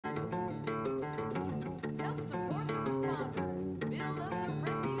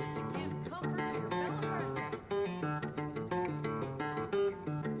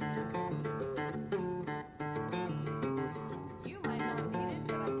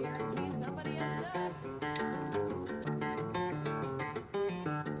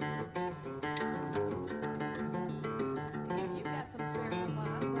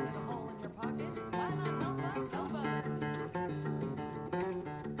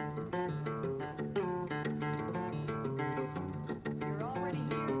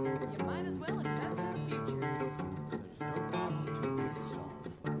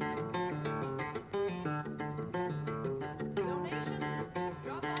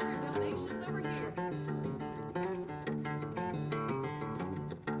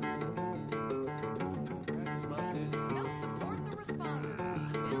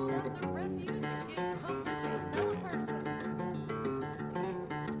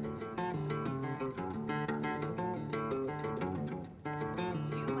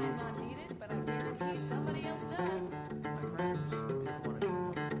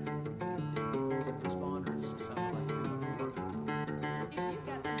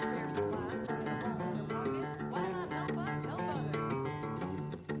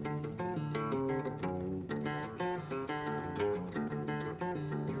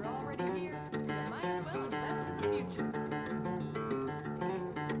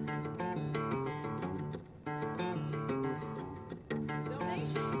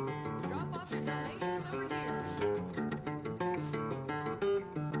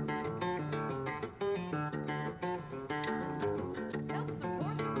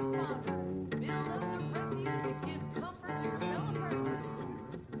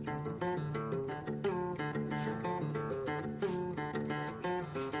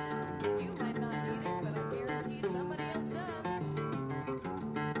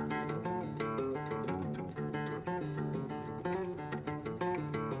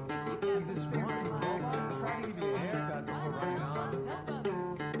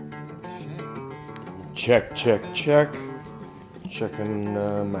Check, check, check. Checking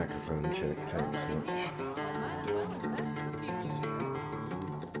microphone check.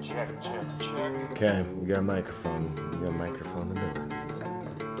 Check, check, check. Okay, we got a microphone. We got microphone abilities.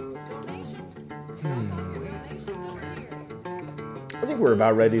 I think we're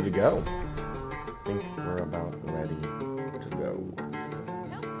about ready to go.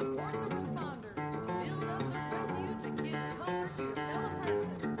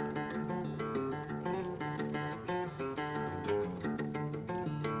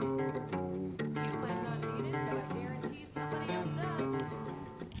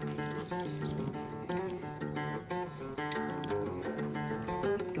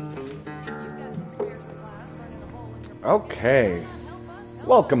 Okay,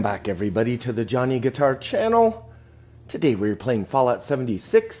 welcome back everybody to the Johnny Guitar channel. Today we're playing Fallout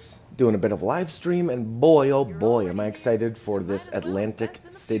 76, doing a bit of live stream, and boy oh boy am I excited for this Atlantic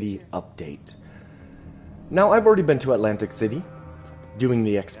City update. Now I've already been to Atlantic City, doing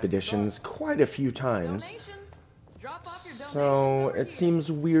the expeditions quite a few times, so it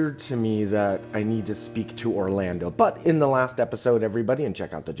seems weird to me that I need to speak to Orlando. But in the last episode, everybody, and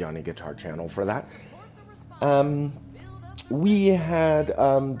check out the Johnny Guitar channel for that, we had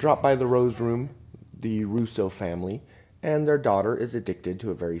dropped by the Rose Room, the Russo family, and their daughter is addicted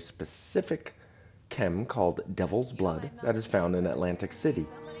to a very specific chem called Devil's Blood that is found in Atlantic City.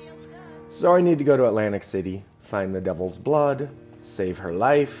 So I need to go to Atlantic City, find the Devil's Blood, save her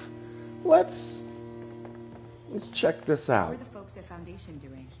life. Let's check this out. How are the folks at Foundation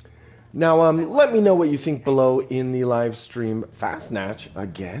doing? Now, let me know what you think below in the live stream. Fastnatch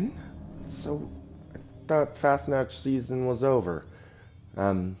again? So I thought Fastnatch season was over.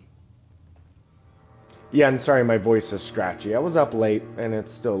 Yeah, and sorry my voice is scratchy. I was up late and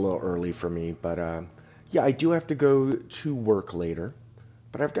it's still a little early for me, but yeah, I do have to go to work later.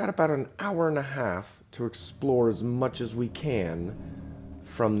 But I've got about an hour and a half to explore as much as we can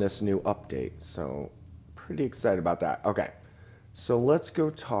from this new update. So, pretty excited about that. Okay, so let's go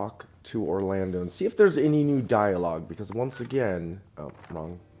talk to Orlando and see if there's any new dialogue, because once again, oh,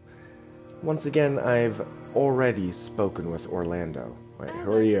 wrong. Once again, I've already spoken with Orlando. Wait,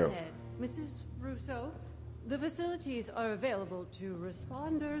 who are you? Mrs. Russo, the facilities are available to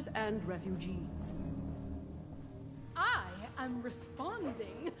responders and refugees. I am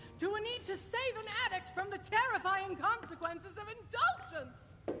responding to a need to save an addict from the terrifying consequences of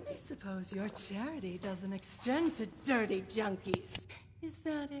indulgence. I suppose your charity doesn't extend to dirty junkies. Is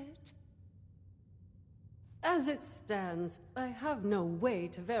that it? As it stands, I have no way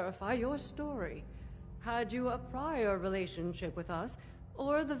to verify your story. Had you a prior relationship with us,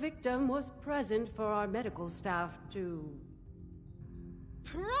 or the victim was present for our medical staff to...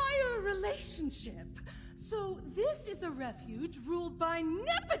 Prior relationship? So this is a refuge ruled by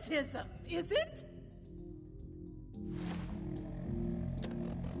nepotism, is it?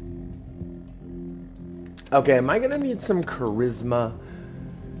 Okay, am I gonna need some charisma?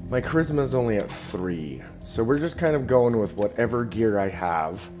 My charisma is only at 3, so we're just kind of going with whatever gear I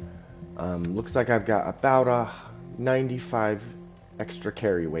have. Looks like I've got about a 95 extra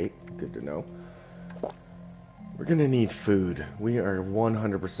carry weight. Good to know. We're gonna need food. We are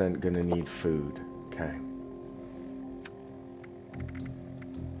 100% gonna need food. Okay.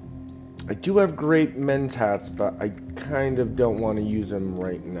 I do have great mentats, but I kind of don't want to use them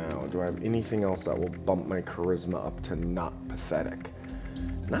right now. Do I have anything else that will bump my charisma up to not pathetic?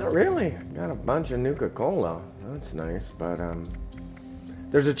 Not really. Got a bunch of Nuka-Cola. That's nice, but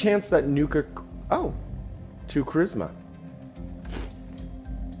there's a chance that oh, 2 charisma.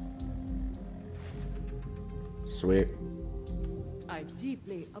 Sweet. I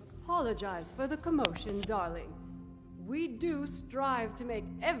deeply apologize for the commotion, darling. We do strive to make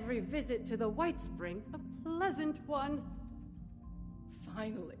every visit to the White Spring a pleasant one.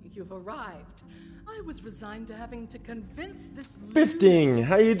 Finally, you've arrived. I was resigned to having to convince this Bifting,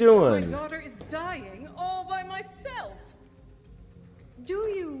 how you doing? My daughter is dying all by myself. Do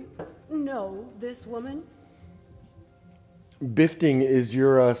you know this woman? Bifting, is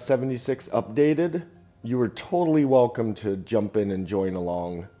your 76 updated? You were totally welcome to jump in and join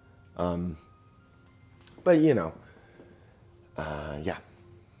along. But you know, yeah.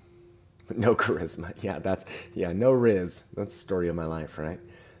 No charisma. Yeah, no riz. That's the story of my life, right?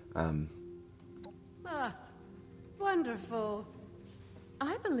 Wonderful.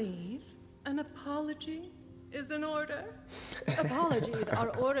 I believe an apology is in order. Apologies are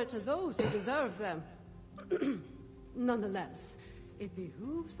ordered to those who deserve them. Nonetheless, it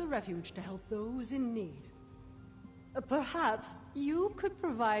behooves the refuge to help those in need. Perhaps you could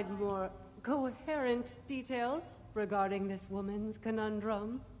provide more coherent details regarding this woman's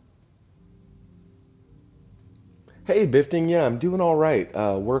conundrum. Hey, Bifting, yeah, I'm doing all right.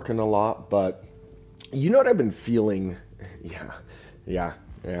 Working a lot, but you know what I've been feeling? Yeah, yeah,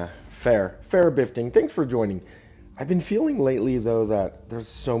 yeah. Fair, Bifting. Thanks for joining. I've been feeling lately, though, that there's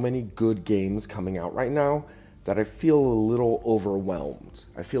so many good games coming out right now that I feel a little overwhelmed.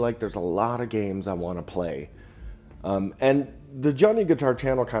 I feel like there's a lot of games I want to play. And the Johnny Guitar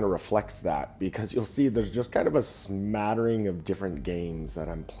channel kind of reflects that because you'll see there's just kind of a smattering of different games that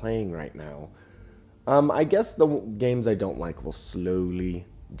I'm playing right now. I guess the games I don't like will slowly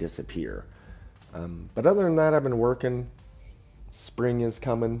disappear. But other than that, I've been working. Spring is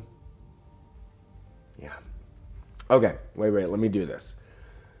coming. Yeah. Okay, wait, let me do this.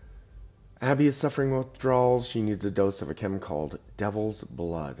 Abby is suffering withdrawals. She needs a dose of a chem called Devil's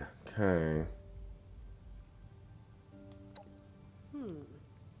Blood. Okay.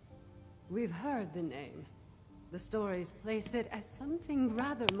 We've heard the name. The stories place it as something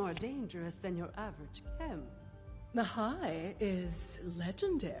rather more dangerous than your average chem. The high is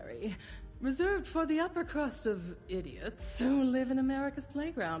legendary, reserved for the upper crust of idiots who live in America's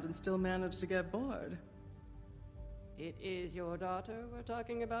playground and still manage to get bored. It is your daughter we're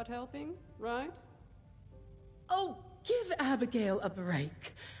talking about helping, right? Oh, give Abigail a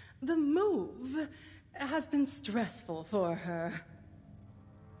break. The move has been stressful for her.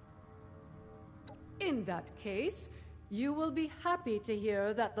 In that case, you will be happy to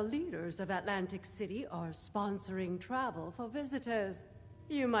hear that the leaders of Atlantic City are sponsoring travel for visitors.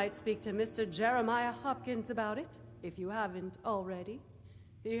 You might speak to Mr. Jeremiah Hopkins about it, if you haven't already.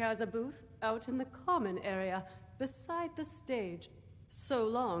 He has a booth out in the common area, beside the stage. So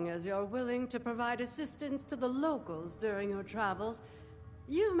long as you're willing to provide assistance to the locals during your travels,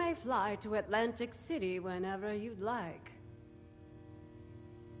 you may fly to Atlantic City whenever you'd like.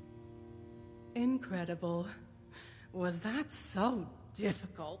 Incredible. Was that so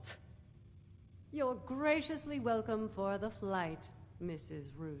difficult? You're graciously welcome for the flight,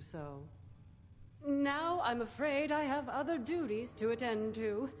 Mrs. Russo. Now I'm afraid I have other duties to attend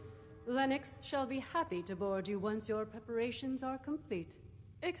to. Lennox shall be happy to board you once your preparations are complete.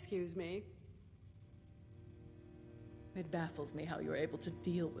 Excuse me. It baffles me how you're able to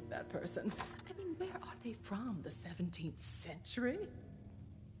deal with that person. I mean, where are they from? The 17th century?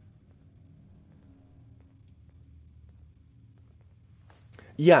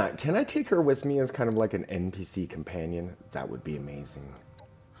 Yeah, can I take her with me as kind of like an NPC companion? That would be amazing.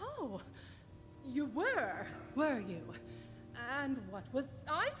 Oh, you were you? And what was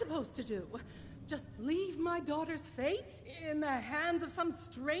I supposed to do? Just leave my daughter's fate in the hands of some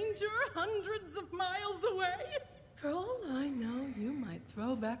stranger hundreds of miles away? For all I know, you might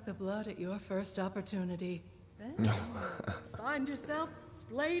throw back the blood at your first opportunity. Then you'll find yourself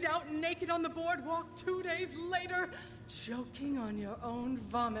splayed out naked on the boardwalk 2 days later, choking on your own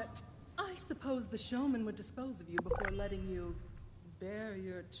vomit. I suppose the showman would dispose of you before letting you bare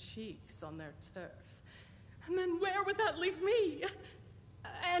your cheeks on their turf. And then where would that leave me?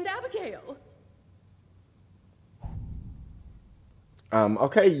 And Abigail?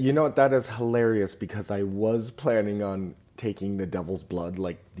 Okay, you know what? That is hilarious because I was planning on taking the Devil's Blood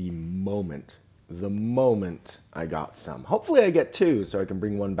like the moment I got some. Hopefully I get two so I can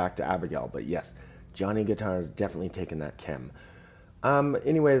bring one back to Abigail. But yes, Johnny Guitar has definitely taken that chem.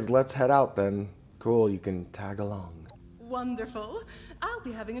 Anyways, let's head out then. Cool, you can tag along. Wonderful. I'll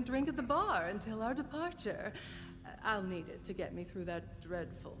be having a drink at the bar until our departure. I'll need it to get me through that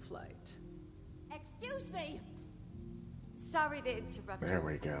dreadful flight. Excuse me! Sorry to interrupt you. There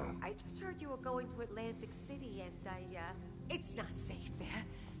we go. I just heard you were going to Atlantic City and it's not safe there.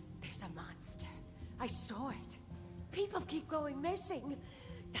 There's a monster. I saw it. People keep going missing.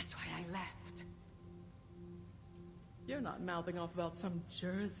 That's why I left. You're not mouthing off about some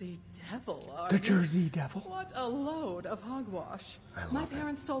Jersey devil, are The you? Jersey Devil. What a load of hogwash. My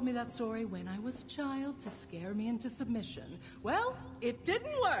parents told me that story when I was a child to scare me into submission. Well, it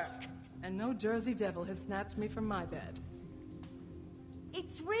didn't work. And no Jersey devil has snatched me from my bed.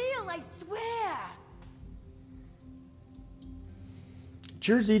 It's real, I swear!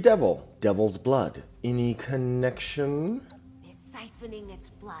 Jersey Devil, Devil's Blood. Any connection? They're siphoning its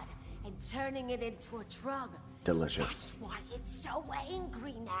blood and turning it into a drug. Delicious. That's why it's so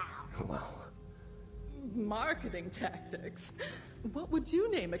angry now. Well, Marketing tactics. What would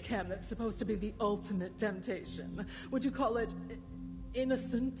you name a chem that's supposed to be the ultimate temptation? Would you call it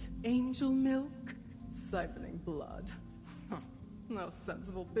innocent angel milk? Siphoning blood. No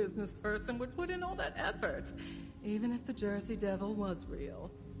sensible business person would put in all that effort, even if the Jersey Devil was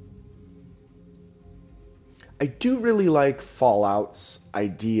real. I do really like Fallout's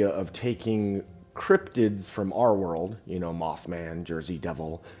idea of taking cryptids from our world, you know, Mothman, Jersey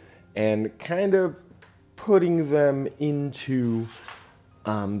Devil, and kind of putting them into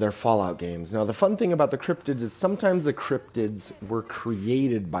their Fallout games. Now, the fun thing about the cryptids is sometimes the cryptids were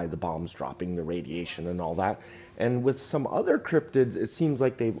created by the bombs dropping, the radiation and all that. And with some other cryptids, it seems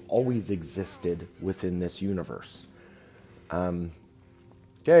like they've always existed within this universe.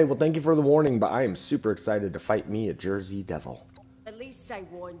 Okay, well, thank you for the warning, but I am super excited to fight me a Jersey Devil. At least I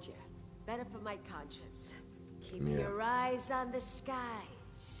warned you. Better for my conscience. Keep your eyes on the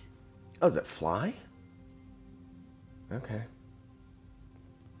skies. Oh, does it fly? Okay.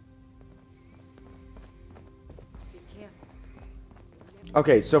 Be careful.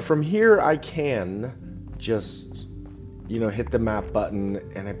 Okay, so from here I can just, hit the map button,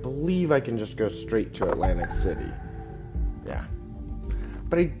 and I believe I can just go straight to Atlantic City. Yeah.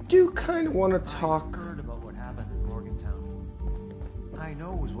 But I do kind of want to talk... I heard about what happened in Morgantown. I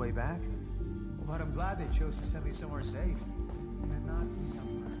know it was way back, but I'm glad they chose to send me somewhere safe. And not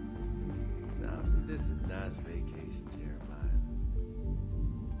somewhere. Now, isn't this a nice vacation, Jeremiah?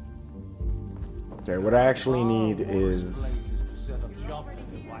 Okay, what I actually need is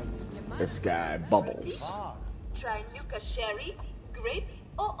this guy, Bubbles. Try Nuka Sherry, Grape,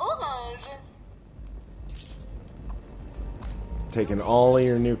 or Orange. Taking all of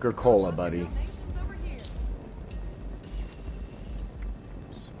your Nuka-Cola, buddy.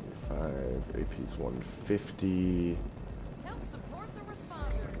 75, AP's 150. Help support the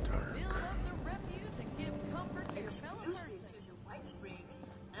responders. Build up the refuge and give comfort to your fellow Exclusive persons. to the White Spring,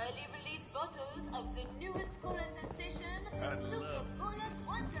 early release bottles of the newest cola sensation, Nuka Cola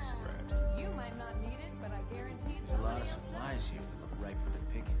Quantum. You might not need it, but I guarantee A lot somebody of else supplies here that look ripe for the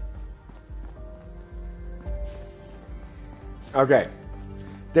picking. Okay.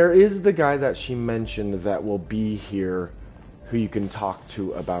 There is the guy that she mentioned that will be here who you can talk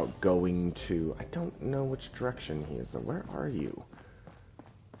to about going to... I don't know which direction he is, though. Where are you?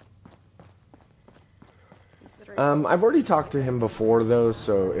 I've already talked to him before, though,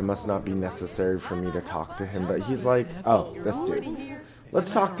 so it must not be necessary for me to talk to him. But he's like, oh, this dude.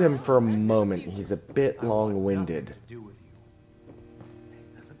 Let's talk to him for a moment. He's a bit long-winded. Nothing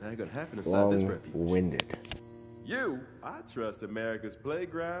bad gonna happen inside this refuge. Long-winded. I trust America's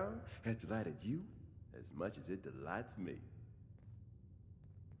playground has delighted you as much as it delights me.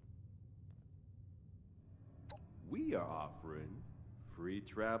 We are offering free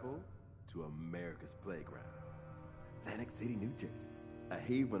travel to America's playground. Atlantic City, New Jersey, a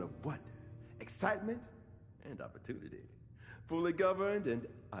haven of wonder, excitement, and opportunity. Fully governed and,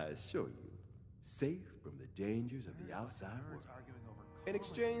 I assure you, safe from the dangers of the outside world. In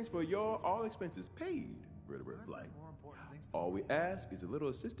exchange for your all expenses paid, Red flight. All we ask is a little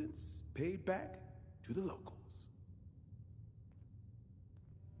assistance paid back to the locals.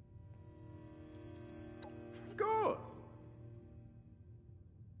 Of course.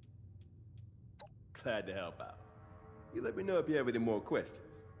 Glad to help out. You let me know if you have any more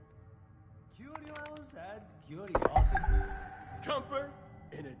questions. Curios and curiosities. Comfort,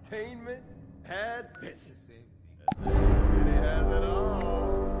 entertainment, adventure. Atlantic City has it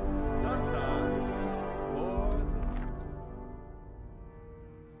all. Sometimes more.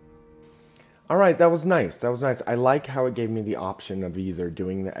 All right, that was nice. That was nice. I like how it gave me the option of either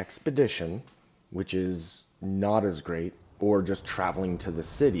doing the expedition, which is not as great, or just traveling to the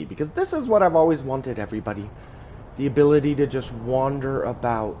city, because this is what I've always wanted, everybody. The ability to just wander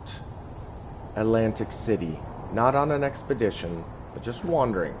about Atlantic City. Not on an expedition, but just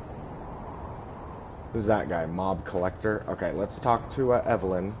wandering. Who's that guy? Mob Collector? Okay, let's talk to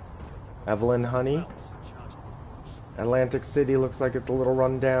Evelyn. Evelyn, honey? Atlantic City looks like it's a little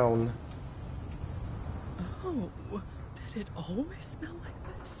run down. Oh, did it always smell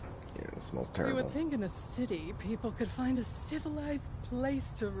like this? Yeah, it smells You terrible. would think in a city, people could find a civilized place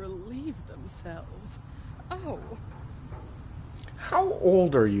to relieve themselves. Oh, How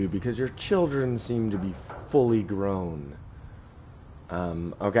old are you? Because your children seem to be fully grown.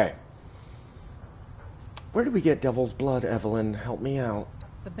 Okay. Where do we get Devil's Blood, Evelyn? Help me out.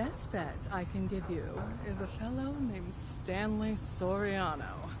 the best bet I can give you is a fellow named Stanley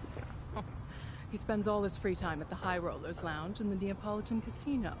Soriano. He spends all his free time at the High Rollers Lounge in the Neapolitan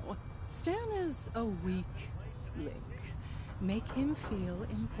Casino. Stan is a weak link. Make him feel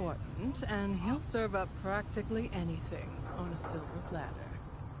important, and he'll serve up practically anything on a silver platter.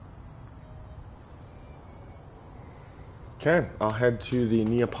 Okay, I'll head to the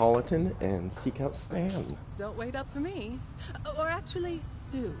Neapolitan and seek out Stan. Don't wait up for me. Or actually,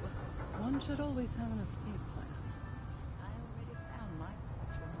 do. One should always have an escape plan. I already found my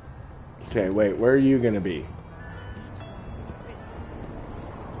fortune. Okay, wait, where are you gonna be?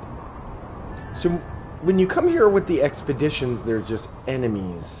 So, when you come here with the expeditions, there's just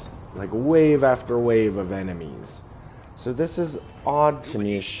enemies like wave after wave of enemies. So this is odd to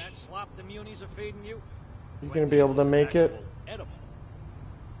me. You gonna be able to make it?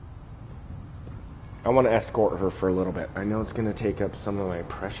 I want to escort her for a little bit. I know it's gonna take up some of my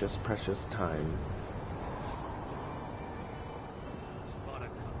precious, precious time.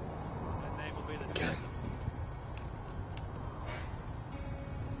 Okay.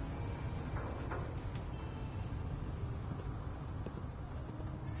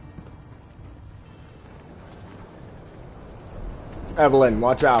 Evelyn,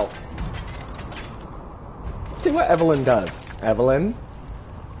 watch out. Let's see what Evelyn does. Evelyn?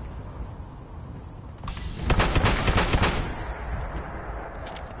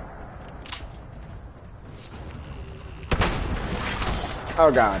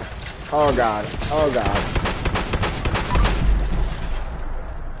 Oh god. Oh god. Oh god.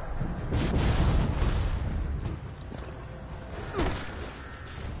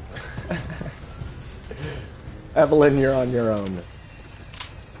 Evelyn, you're on your own.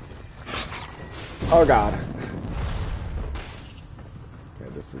 Oh god. Okay,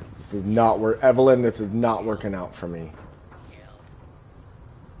 this is not Evelyn, this is not working out for me.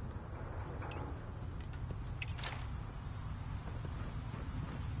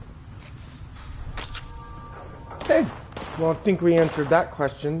 Okay. Well, I think we answered that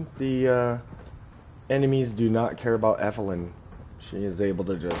question. The enemies do not care about Evelyn. She is able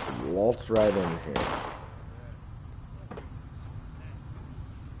to just waltz right in here.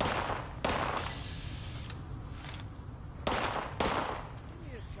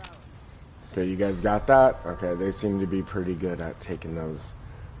 Okay, you guys got that? Okay, they seem to be pretty good at taking those.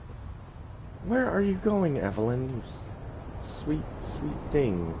 Where are you going, Evelyn? You sweet, sweet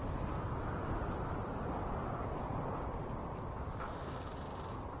thing.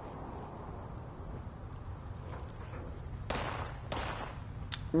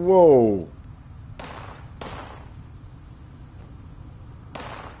 Whoa.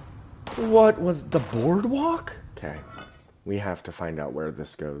 What was the boardwalk? Okay, we have to find out where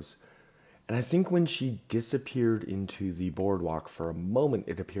this goes. And I think when she disappeared into the boardwalk for a moment,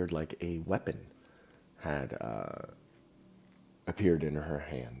 it appeared like a weapon had appeared in her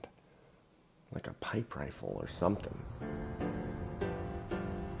hand. Like a pipe rifle or something.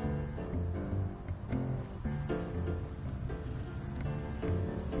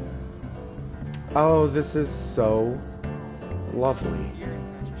 Oh, this is so lovely.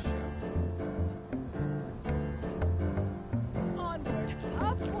 Onward,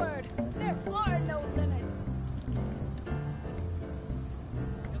 upward, there are no limits.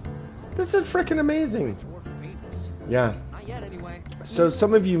 This is freaking amazing. Yeah. So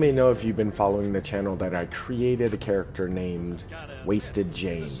some of you may know, if you've been following the channel, that I created a character named Wasted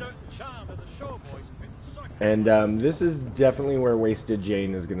Jane. And this is definitely where Wasted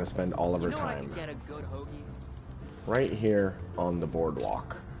Jane is going to spend all of her time. Right here on the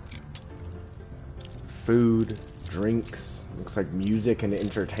boardwalk. Food, drinks, looks like music and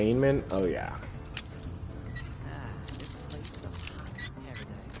entertainment. Oh yeah. This place is so hot in paradise.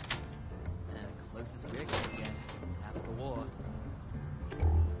 Closest we're gonna get after the war.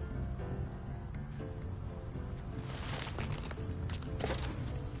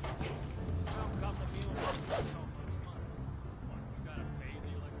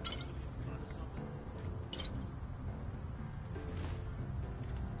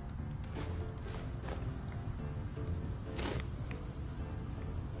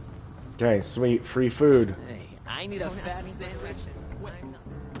 Okay, sweet, free food. Hey, I need a fat sandwich.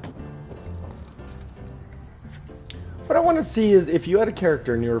 What I want to see is, if you had a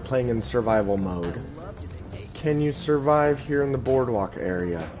character and you were playing in survival mode, can you survive here in the boardwalk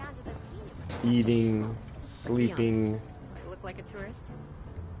area? Eating, sleeping. I look like a tourist?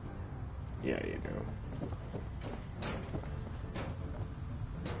 Yeah, you do.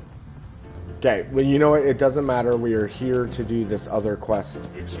 Okay, well, you know what? It doesn't matter. We are here to do this other quest.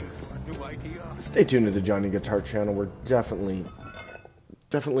 Stay tuned to the Johnny Guitar channel. We're definitely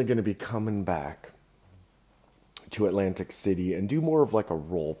going to be coming back to Atlantic City and do more of like a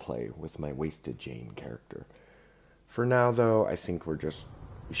role play with my Wasted Jane character. For now, though, I think we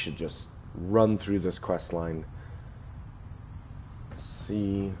should just run through this quest line,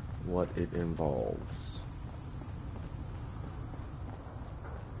 see what it involves.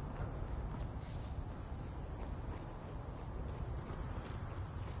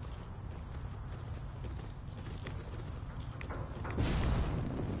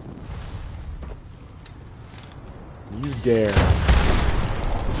 You dare.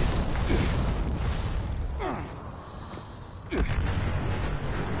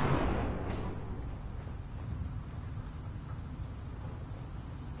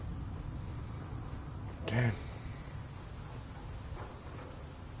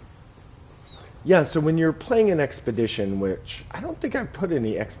 Yeah, so when you're playing an expedition, which I don't think I've put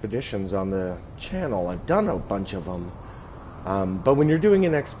any expeditions on the channel, I've done a bunch of them. But when you're doing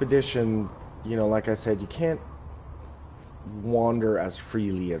an expedition, you know, like I said, you can't wander as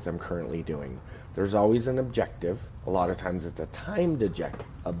freely as I'm currently doing. There's always an objective. A lot of times it's a timed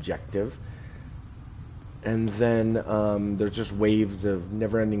objective. And then there's just waves of,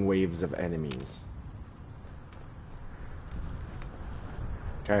 never-ending waves of enemies.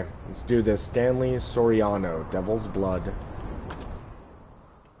 Okay, let's do this. Stanley Soriano, Devil's Blood.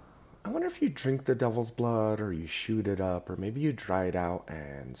 I wonder if you drink the Devil's Blood, or you shoot it up, or maybe you dry it out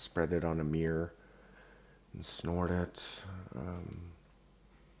and spread it on a mirror and snort it.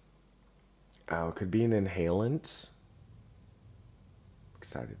 Oh, it could be an inhalant.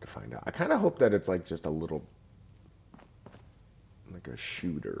 Excited to find out. I kind of hope that it's like just a little, like a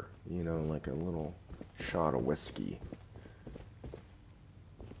shooter, you know, like a little shot of whiskey.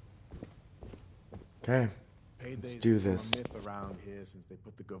 Okay, let's do this. A myth around here since they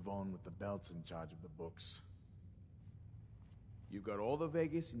put the Gavone with the belts in charge of the books. You got all the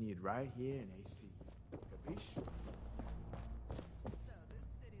Vegas you need right here in AC. Capiche?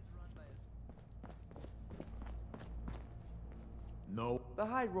 No. The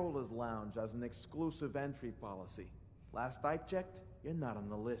High Rollers Lounge has an exclusive entry policy. Last I checked, you're not on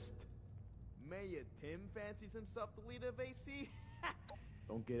the list. Mayor Tim fancies himself the leader of AC?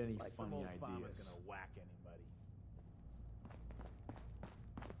 Don't get any Like funny some old ideas. farmer's Gonna whack anybody.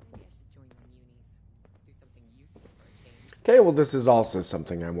 Maybe I should join the Munis. Do something useful for a change. Okay, well this is also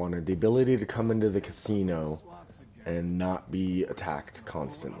something I wanted. The ability to come into the casino and not be attacked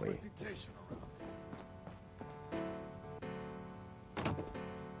constantly.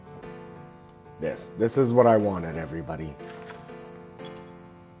 This is what I wanted, everybody.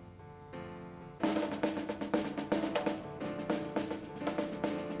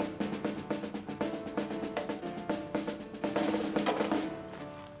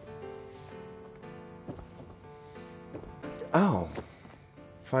 Oh.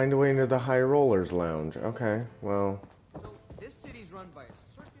 Find a way into the High Rollers Lounge. Okay, well. So, this city's run by a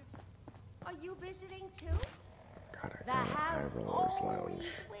circus? Are you visiting too? Gotta The go to High house Rollers always Lounge.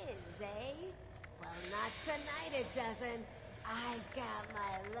 wins, eh? Well, not tonight it doesn't. I've got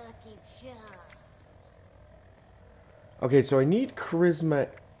my lucky charm. Okay, so I need Charisma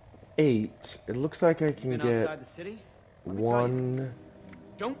 8. It looks like I can Been get outside the city? Let me tell you, 1,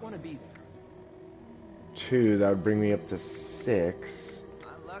 don't want to be there. 2. That would bring me up to 6.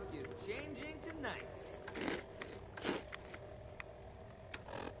 My luck is changing tonight.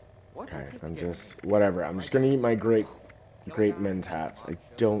 What's it Okay, take I'm to get just, whatever. I'm just gonna eat my great men's hats. I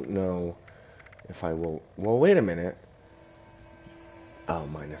don't know if I will. Well, wait a minute. Oh,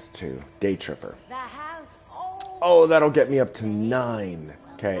 -2. Day Tripper. The house always Oh, that'll get me up to wins, eh? 9.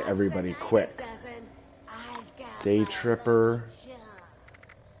 Well, Okay, not everybody, tonight quick. it doesn't. I've got Day my Tripper. lucky charm.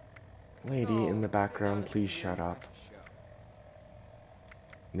 Lady in the background, please shut up.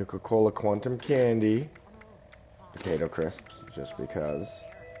 Nuka-Cola Quantum Candy. Potato Crisps, just because.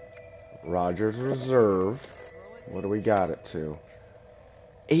 Rogers Reserve. What do we got it to?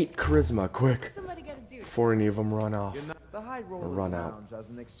 8 Charisma, quick. Somebody get a dude. Before any of them run off. The High Rollers run out. Lounge has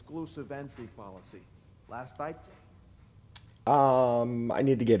an exclusive entry policy. Last I I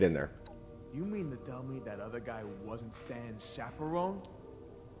need to get in there. You mean to tell me that other guy wasn't Stan's chaperone?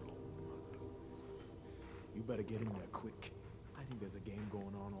 You better get in there quick. I think there's a game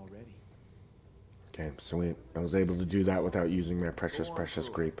going on already. Okay, sweet. I was able to do that without using my precious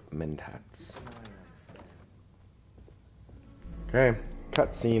grape mentats. Okay,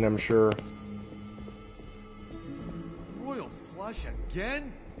 cutscene, I'm sure. Royal flush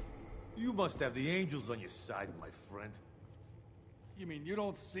again? You must have the angels on your side, my friend. You mean you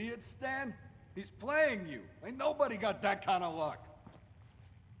don't see it, Stan? He's playing you. Ain't nobody got that kind of luck.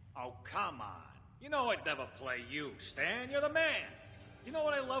 Oh, come on. You know I'd never play you, Stan. You're the man. You know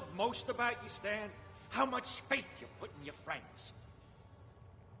what I love most about you, Stan? How much faith you put in your friends.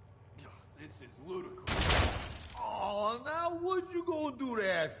 This is ludicrous. Oh, now what you gonna do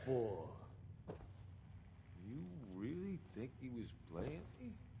that for? You really think he was playing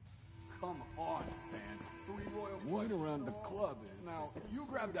me? Come on, Stan. 3 royal word around the club is. Now, you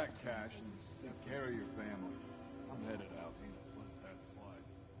grab that cash and take care of your family. I'm headed out. Just let that slide.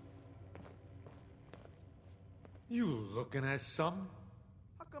 You looking at something?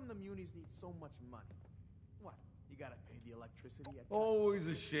 How come the Munis need so much money? What? You gotta pay the electricity at Always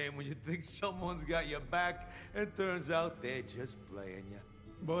a shame when you think someone's got your back and turns out they're just playing you.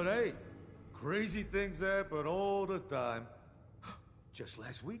 But hey, crazy things happen all the time. Just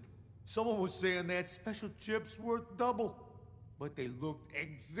last week, someone was saying that special chip's worth double. but they looked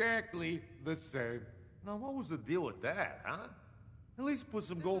exactly the same. Now, what was the deal with that, huh? At least put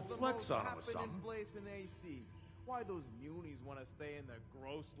some gold flecks on them or something. Place in AC. Why those munis want to stay in their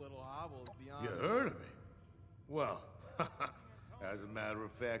gross little hovels beyond... You heard of me? Well, as a matter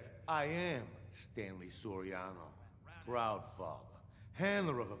of fact, I am Stanley Soriano, proud father,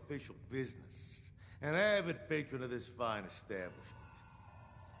 handler of official business, and avid patron of this fine establishment.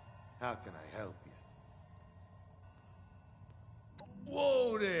 How can I help you?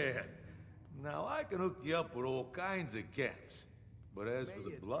 Whoa there! Now, I can hook you up with all kinds of camps. But as for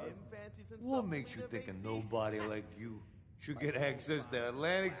the blood, what makes you think a nobody like you should get access to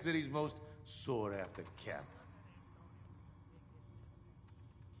Atlantic City's most sought-after camp?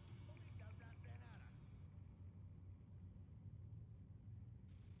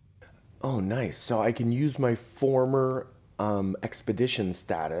 Oh, nice. So I can use my former expedition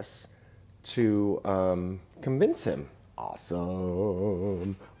status to convince him.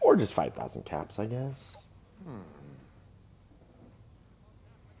 Awesome. Or just 5,000 caps, I guess.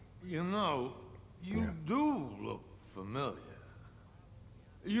 You know, you do look familiar.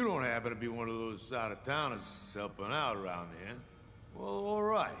 You don't happen to be one of those out-of-towners helping out around here? Well, all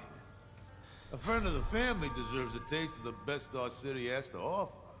right. A friend of the family deserves a taste of the best our city has to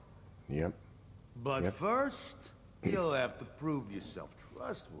offer. Yep. But first, you'll have to prove yourself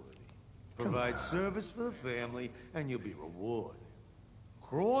trustworthy. Provide service for the family, and you'll be rewarded.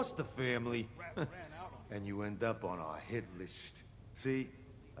 Cross the family, and you end up on our hit list. See,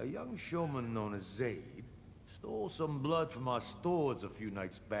 a young showman known as Zaid stole some blood from our stores a few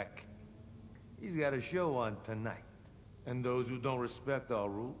nights back. He's got a show on tonight. And those who don't respect our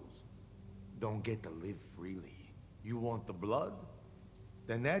rules don't get to live freely. You want the blood?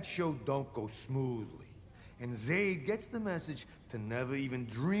 Then that show don't go smoothly. And Zaid gets the message to never even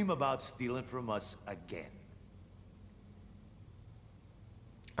dream about stealing from us again.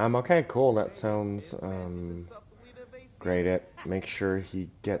 Okay, cool. That sounds great. Make sure he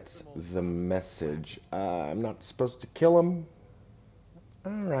gets the message. I'm not supposed to kill him.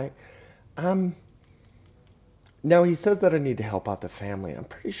 All right. Now he says that I need to help out the family. I'm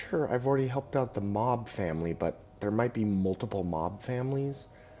pretty sure I've already helped out the mob family, but there might be multiple mob families.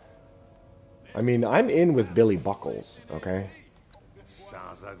 I mean, I'm in with Billy Buckles, okay?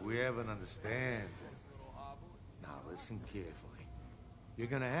 Sounds like we have an understanding. Now listen carefully. You're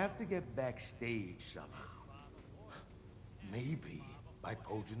gonna have to get backstage somehow. Maybe by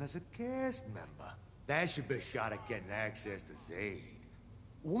posing as a cast member. That's your best shot at getting access to Zaid.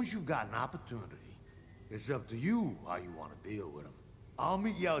 Once you've got an opportunity, it's up to you how you want to deal with him. I'll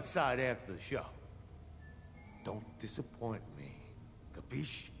meet you outside after the show. Don't disappoint me.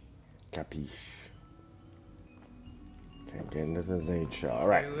 Capiche? Capiche. Okay, get into the Zaid show. All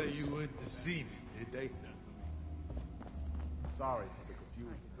right. They let you in to see me, did they? Sorry for the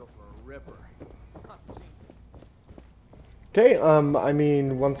confusion. Go for a ripper. Okay, I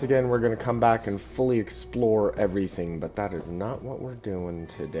mean, once again, we're going to come back and fully explore everything, but that is not what we're doing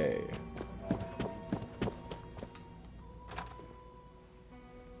today.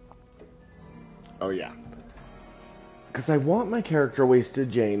 Oh, yeah. Because I want my character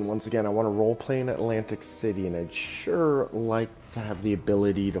Wasted Jane. Once again, I want to roleplay in Atlantic City, and I'd sure like to have the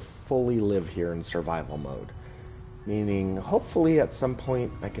ability to fully live here in survival mode. Meaning, hopefully at some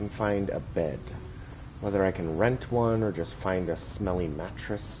point I can find a bed. Whether I can rent one or just find a smelly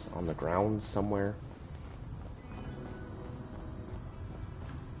mattress on the ground somewhere.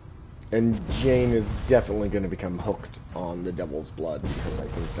 And Jane is definitely going to become hooked on the Devil's Blood because I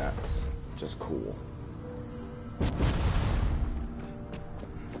think that's just cool.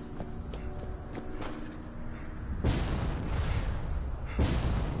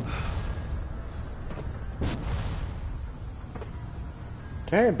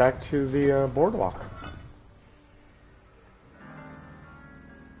 Okay, back to the boardwalk.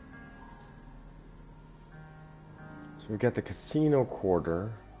 So we've got the casino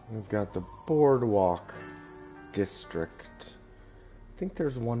quarter, we've got the boardwalk district. I think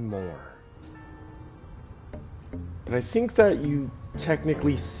there's one more. But I think that you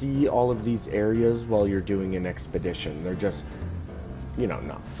technically see all of these areas while you're doing an expedition. They're just, you know,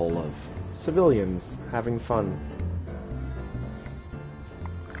 not full of civilians having fun.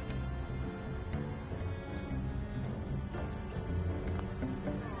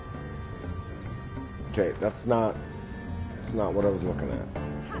 Okay, that's not what I was looking at.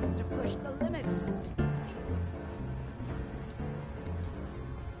 Have to push the limits.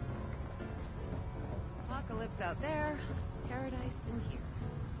 Apocalypse out there, paradise in here.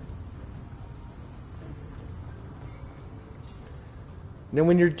 Now,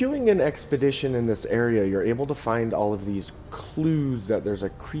 when you're doing an expedition in this area, you're able to find all of these clues that there's a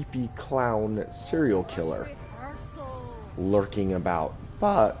creepy clown serial killer lurking about,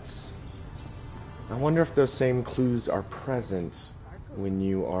 but I wonder if those same clues are present when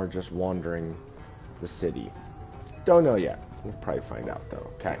you are just wandering the city. Don't know yet. We'll probably find out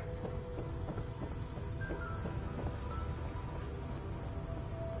though. Okay.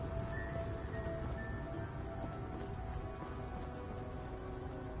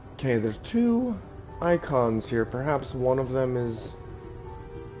 Okay, there's two icons here. Perhaps one of them is...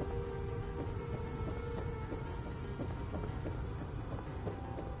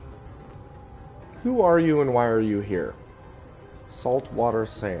 Who are you and why are you here? Saltwater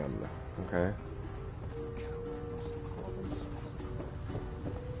Sam. Okay.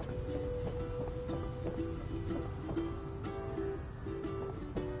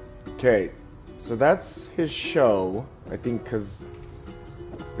 Okay, so that's his show, I think, because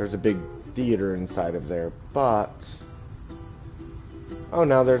there's a big theater inside of there, but... Oh,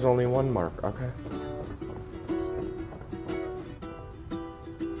 now there's only one mark. Okay.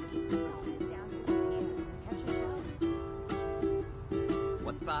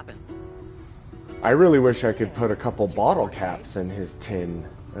 What's poppin'? I really wish I could put a couple bottle caps in his tin.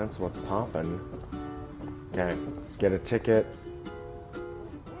 That's what's poppin'. Okay, let's get a ticket.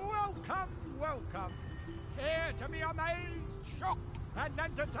 Welcome, welcome. Here to be amazed, shocked, and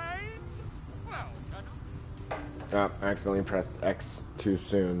entertained? Well, Oh, I accidentally pressed X too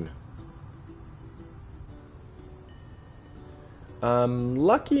soon.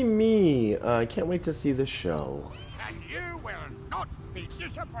 Lucky me. I can't wait to see the show. and you will not be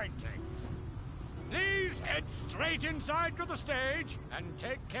disappointed. Please head straight inside to the stage and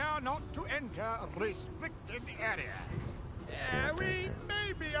take care not to enter restricted areas. We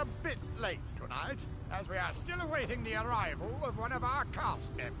may be a bit late tonight, as we are still awaiting the arrival of one of our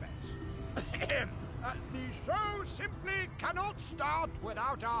cast members. The show simply cannot start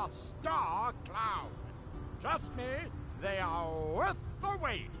without our star clown. Trust me, they are worth the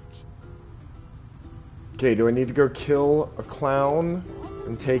wait. Okay, do I need to go kill a clown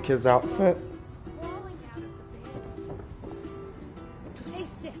and take his outfit?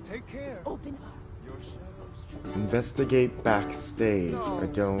 Take care. Open up. Your shadows. Investigate backstage. No, I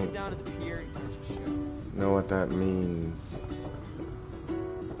don't get down to the pier and catch a show. know what that means. You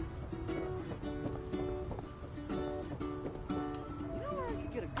know where I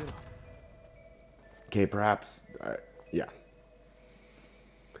could get a good... Okay, perhaps... yeah.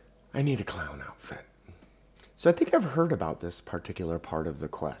 I need a clown outfit. So I think I've heard about this particular part of the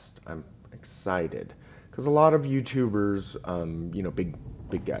quest. I'm excited. Because a lot of YouTubers, you know, big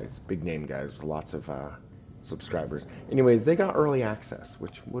guys, big name guys with lots of subscribers. Anyways, they got early access,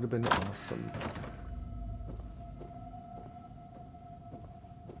 which would have been awesome.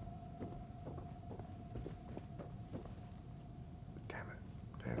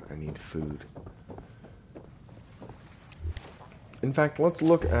 Damn it, I need food. In fact, let's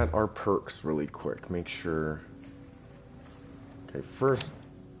look at our perks really quick. Make sure... Okay, first...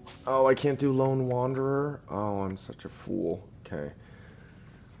 Oh, I can't do Lone Wanderer? Oh, I'm such a fool. Okay.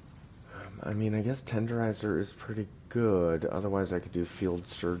 I mean, I guess Tenderizer is pretty good. Otherwise, I could do Field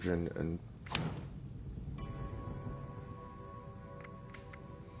Surgeon and...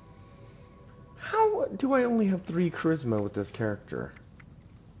 How do I only have 3 charisma with this character?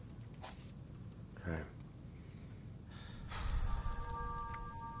 Okay.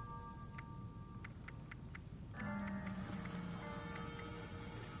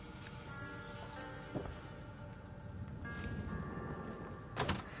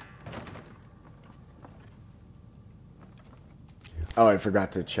 Oh, I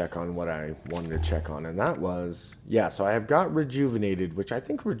forgot to check on what I wanted to check on, and that was... Yeah, so I have got Rejuvenated, which I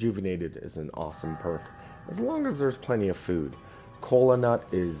think Rejuvenated is an awesome perk, as long as there's plenty of food. Cola Nut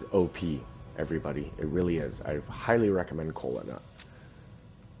is OP, everybody. It really is. I highly recommend Cola Nut.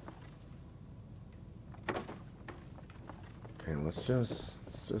 Okay, let's just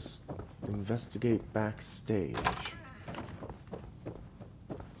investigate backstage.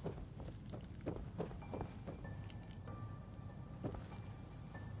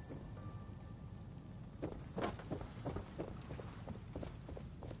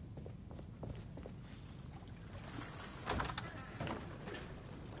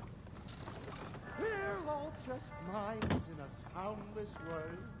 We're all just minds in a soundless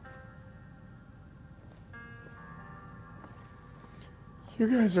world. You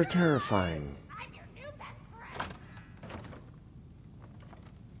guys are terrifying. I'm your new best friend.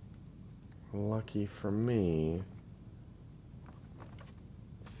 Lucky for me.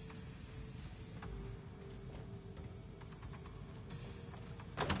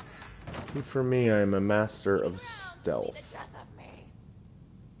 Lucky for me, I'm a master of stealth.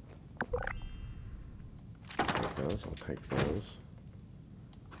 Take those, I'll take those.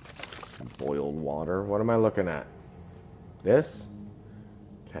 Some boiled water. What am I looking at? This?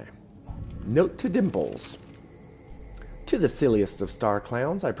 Okay. Note to Dimples. To the silliest of star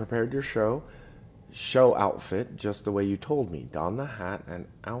clowns, I prepared your show outfit just the way you told me. Don the hat and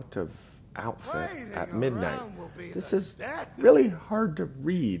outfit at midnight. This is really hard to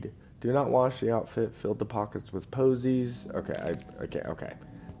read. Do not wash the outfit. Filled the pockets with posies. Okay, okay.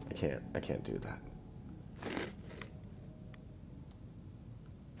 I can't do that.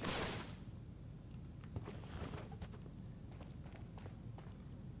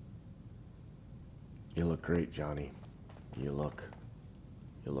 You look great, Johnny. You look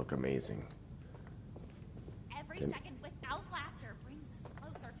amazing. Every second without laughter brings us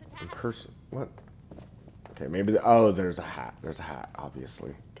closer to death. In person, what? Okay, maybe oh, there's a hat. There's a hat,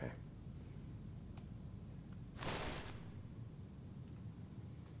 obviously. Okay.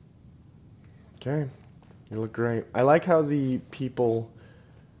 Okay, you look great. I like how the people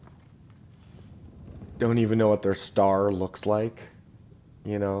don't even know what their star looks like.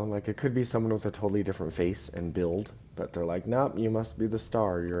 You know, like it could be someone with a totally different face and build, but they're like, nope, you must be the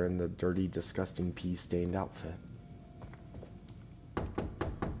star. You're in the dirty, disgusting, pea-stained outfit.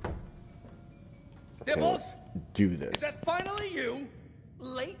 Dibbles? Do this. Is that finally you?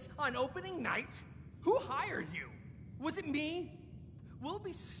 Late on opening night? Who hired you? Was it me? We'll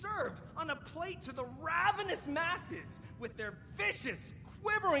be served on a plate to the ravenous masses with their vicious,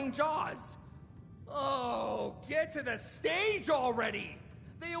 quivering jaws. Oh, get to the stage already!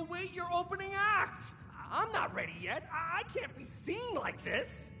 They await your opening act! I'm not ready yet. I can't be seen like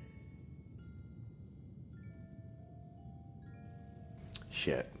this.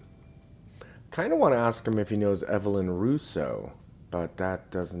 Shit. Kind of want to ask him if he knows Evelyn Russo, but that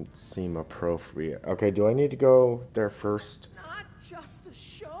doesn't seem appropriate. Okay, do I need to go there first? Not just a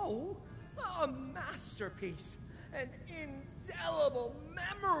show, a masterpiece, an indelible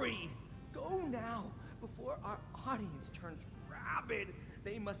memory. Go now, before our audience turns rabid.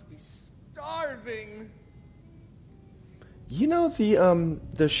 They must be starving. You know,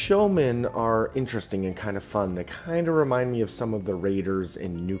 the showmen are interesting and kind of fun. They kind of remind me of some of the raiders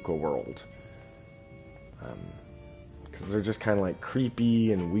in Nuka World. Because they're just kind of like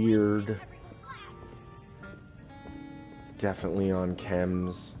creepy and weird. Definitely on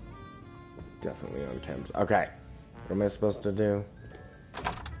chems. Definitely on chems. Okay. What am I supposed to do?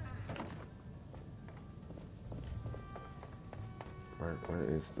 Where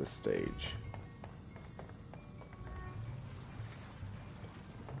is the stage?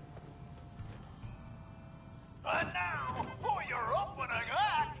 And now, for your opening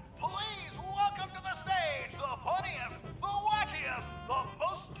act, please welcome to the stage the funniest, the wackiest, the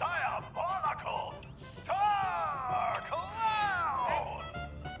most diabolical Star Clown!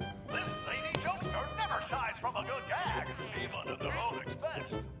 This zany jokester never shies from a good gag, even at their own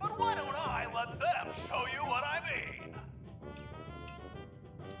expense. But why don't I let them show you what I mean?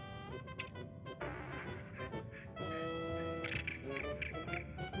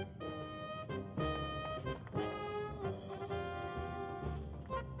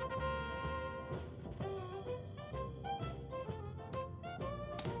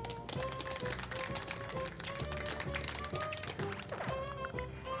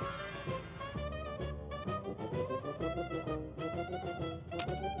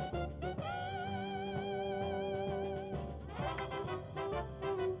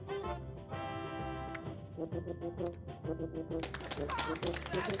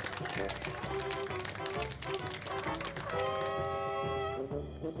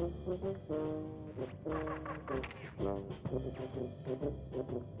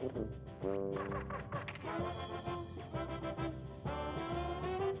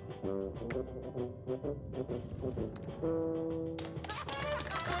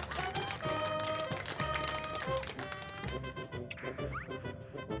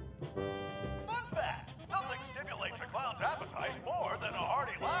 Fun fact, nothing stimulates a clown's appetite more than a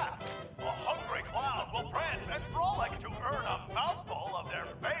hearty laugh.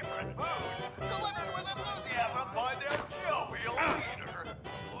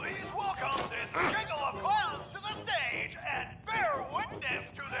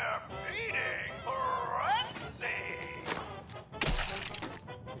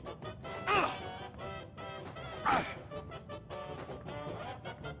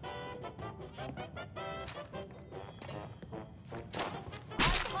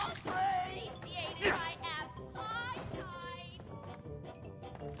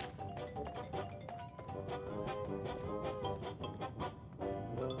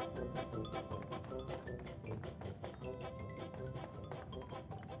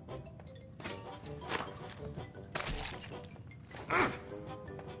 You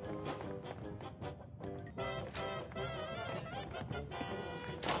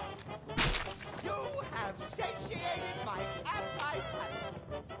have satiated my appetite.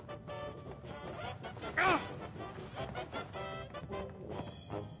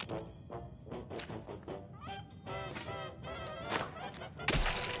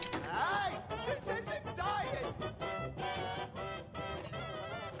 Hey, this isn't diet.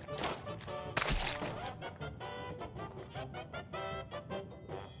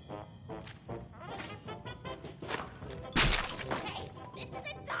 Hey, this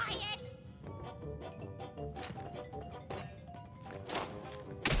isn't diet!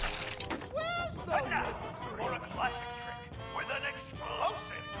 And now, for a classic trick with an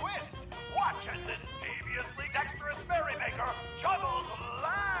explosive twist. Watch as this deviously dexterous merrymaker juggles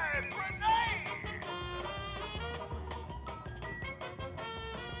live grenades!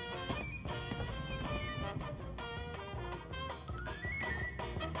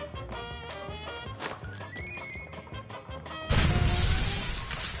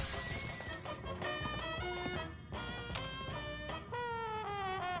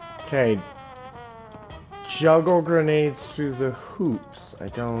 Okay. Juggle grenades through the hoops. I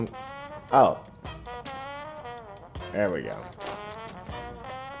don't... Oh. There we go.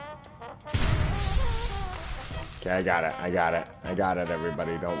 Okay, I got it. I got it. I got it,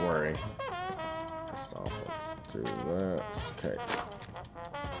 everybody. Don't worry. First off, let's do this. Okay.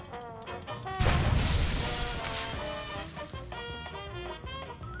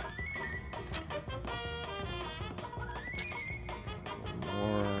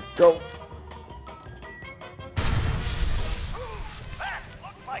 More. Go! That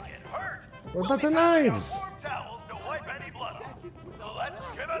looks like it hurt. What about the knives? Warm towels to wipe any blood off. Let's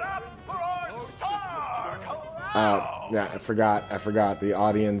give it up for our star clown! Yeah, I forgot. The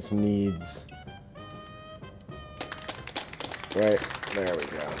audience needs... Right, there we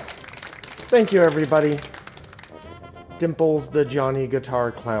go. Thank you, everybody. Dimples, the Johnny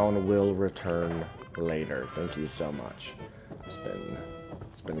Guitar Clown, will return later. Thank you so much.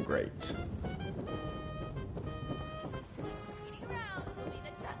 It's been great.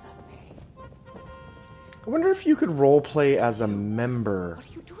 I wonder if you could roleplay as a member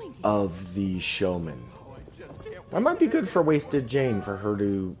of the Showman. That might be good for Wasted Jane, for her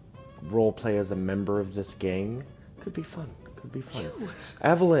to roleplay as a member of this gang. Could be fun. Could be fun.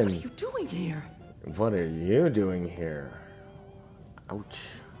 Evelyn. What are you doing here? What are you doing here? Ouch.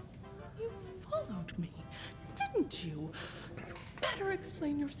 You followed me, didn't you? You better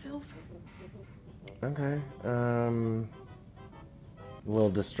explain yourself. Okay. A little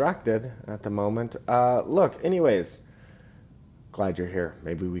distracted at the moment. Look, anyways. Glad you're here.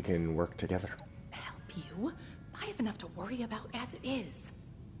 Maybe we can work together. Help you? I have enough to worry about as it is.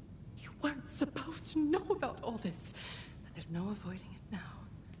 You weren't supposed to know about all this, but there's no avoiding it now.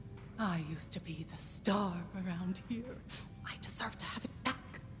 I used to be the star around here. I deserve to have it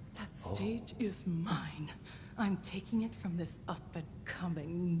back. That stage is mine. I'm taking it from this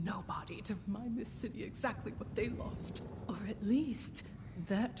up-and-coming nobody to remind this city exactly what they lost. Or at least,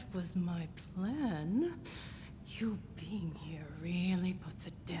 that was my plan. You being here really puts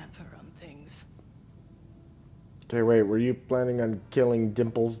a damper on things. Okay, wait, were you planning on killing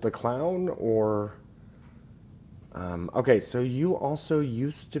Dimples the Clown, or... okay, so you also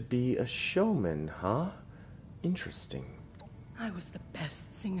used to be a showman, huh? Interesting. I was the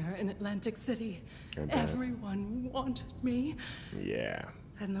best singer in Atlantic City. I bet. Everyone wanted me. Yeah.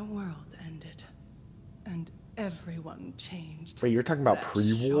 And the world ended. And everyone changed. Wait, you're talking about That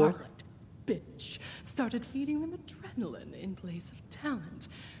pre-war? Charlotte bitch started feeding them adrenaline in place of talent.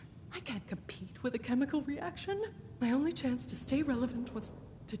 I can't compete with a chemical reaction. My only chance to stay relevant was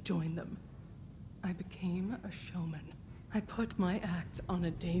to join them. I became a showman. I put my act on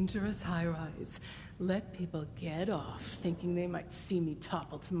a dangerous high-rise. Let people get off thinking they might see me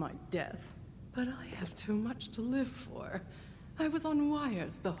topple to my death. But I have too much to live for. I was on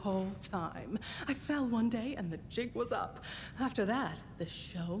wires the whole time. I fell one day and the jig was up. After that, the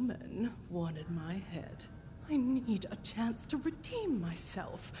showman wanted my head. I need a chance to redeem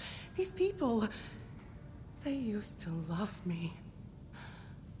myself. These people, they used to love me.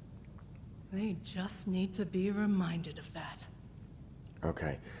 They just need to be reminded of that.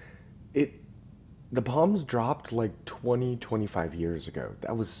 Okay. The bombs dropped like 25 years ago.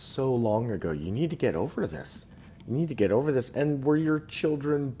 That was so long ago. You need to get over this. You need to get over this. And were your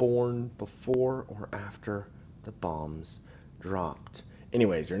children born before or after the bombs dropped?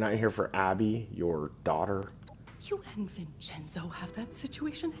 Anyways, you're not here for Abby, your daughter. You and Vincenzo have that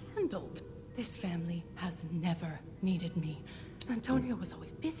situation handled. This family has never needed me. Antonio was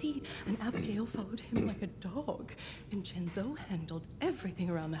always busy, and Abigail followed him like a dog. Vincenzo handled everything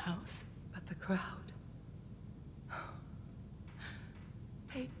around the house. But the crowd...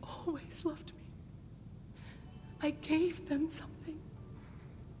 they always loved me. I gave them something.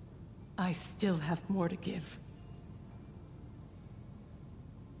 I still have more to give.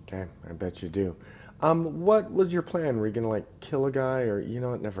 Okay, I bet you do. What was your plan? Were you gonna, like, kill a guy, or, you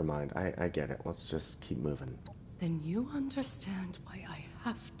know what, never mind. I get it. Let's just keep moving. Then you understand why I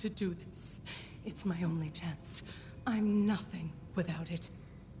have to do this. It's my only chance. I'm nothing without it.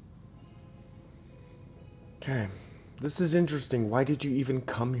 Okay, this is interesting. Why did you even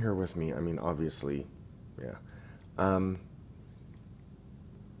come here with me? I mean, obviously, yeah.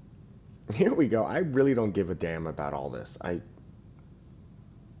 Here we go. I really don't give a damn about all this. I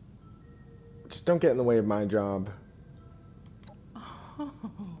just don't get in the way of my job. Oh,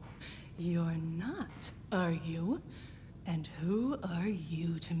 you're not, are you? And who are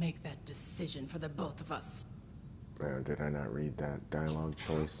you to make that decision for the both of us? Oh, did I not read that dialogue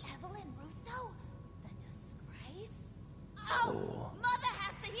choice? Evelyn Russo? The disgrace? Oh, Mother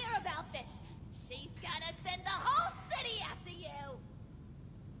has to hear about this. She's gonna send the whole city after you.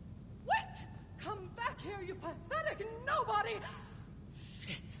 Wait! Come back here, you pathetic nobody!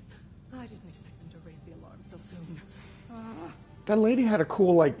 Shit. I didn't expect them to raise the alarm so soon. That lady had a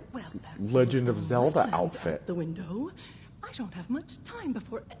cool, like, Well, Legend of Zelda outfit. Out the window. I don't have much time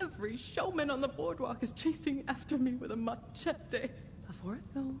before every showman on the boardwalk is chasing after me with a machete. Before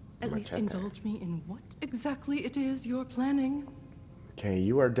I go, at least indulge me in what exactly it is you're planning. Okay,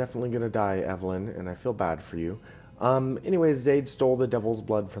 you are definitely gonna die, Evelyn, and I feel bad for you. Anyway, Zaid stole the devil's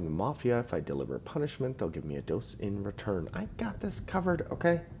blood from the Mafia. If I deliver punishment, they'll give me a dose in return. I got this covered,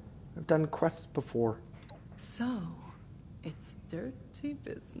 okay? I've done quests before. So, it's dirty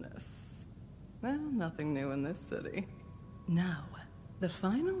business. Well, nothing new in this city. Now, the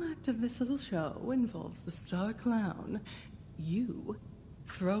final act of this little show involves the star clown, you,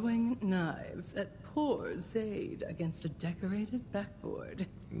 throwing knives at poor Zaid against a decorated backboard.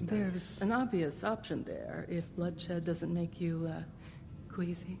 Nice. There's an obvious option there if bloodshed doesn't make you,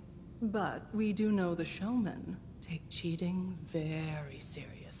 queasy. But we do know the showmen take cheating very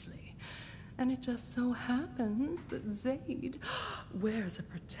seriously. And it just so happens that Zaid wears a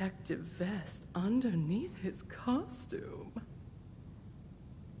protective vest underneath his costume.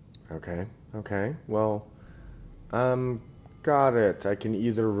 Okay. Well, got it. I can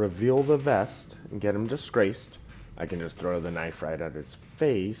either reveal the vest and get him disgraced. I can just throw the knife right at his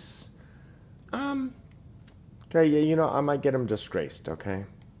face. Okay, yeah, you know, I might get him disgraced, okay?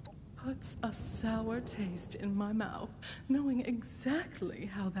 Puts a sour taste in my mouth, knowing exactly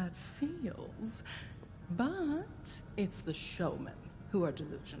how that feels. But it's the showmen who are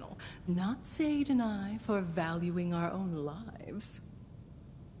delusional, not Zaid and I for valuing our own lives.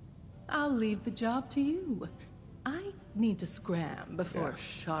 I'll leave the job to you. I need to scram before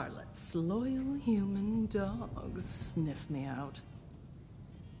Charlotte's loyal human dogs sniff me out.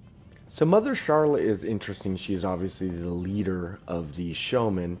 So Mother Charlotte is interesting. She's obviously the leader of the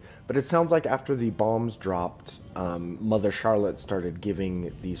showmen, but it sounds like after the bombs dropped, Mother Charlotte started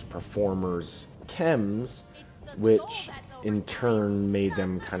giving these performers chems, which in turn made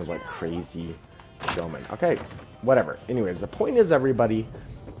them kind of like crazy showmen. Okay, whatever. Anyways, the point is, everybody,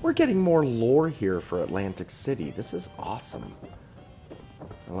 we're getting more lore here for Atlantic City. This is awesome.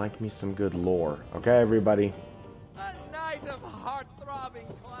 I like me some good lore. Okay, everybody. A night of heart-throbbing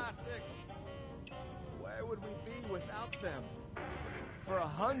classics. Where would we be without them? For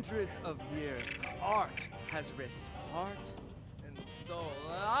hundreds of years, art has risked heart and soul,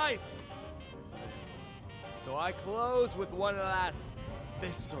 life. So I close with one last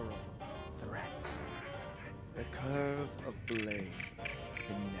visceral threat. The curve of blade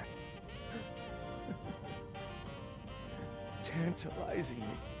to neck. Tantalizing me.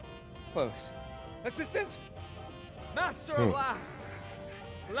 Close. Assistant! Master of laughs!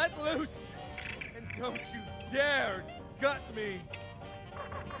 Let loose! And don't you dare gut me!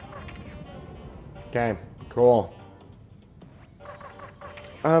 Okay, cool.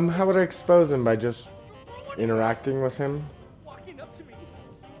 How would I expose him? By just interacting with him? Walking up to me.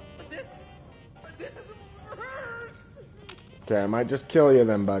 But this is hers. Okay, I might just kill you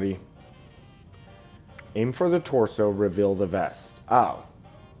then, buddy. Aim for the torso, reveal the vest. Oh.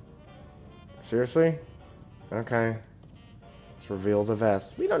 Seriously? Okay. Let's reveal the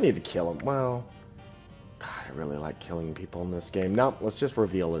vest. We don't need to kill him. Well, God, I really like killing people in this game. No, let's just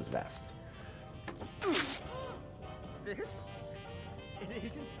reveal his vest. This? It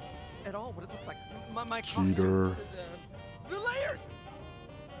isn't at all what it looks like. My Cheater. costume. The layers!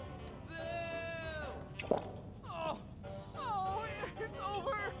 Boo! Oh,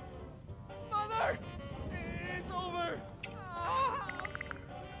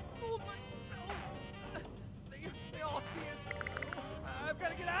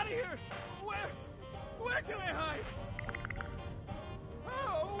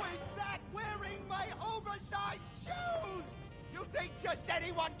 oversized shoes! You think just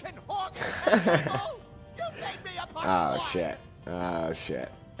anyone can hawk and giggle? You made me a punchline! Oh, shit. Oh, shit.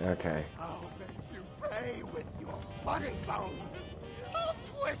 Okay. I'll make you pay with your funny bone. I'll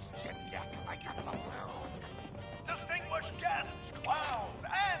twist your neck like a balloon. Distinguished guests, clowns,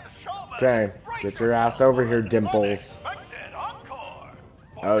 and showmen. Okay. Get your ass over here, Dimples. Unexpected encore.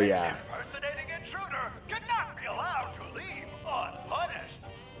 Oh, yeah. Impersonating intruder cannot be allowed to leave unpunished.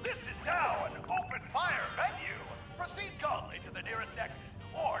 This is now an open fire venue. Proceed calmly to the nearest exit,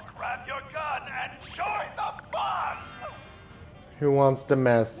 or grab your gun and join the fun. Who wants to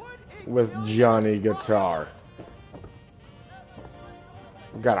mess with Johnny Guitar?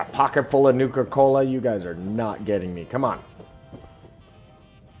 Got a pocket full of Nuka-Cola? You guys are not getting me. Come on.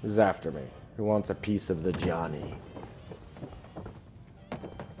 Who's after me? Who wants a piece of the Johnny?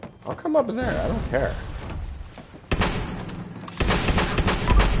 I'll come up there. I don't care.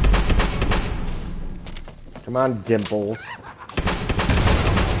 Come on, Dimples.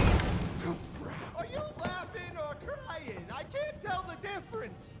 Are you laughing or crying? I can't tell the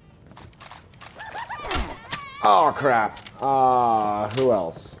difference. Oh, crap. Who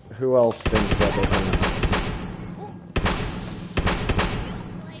else? Who else thinks that they can...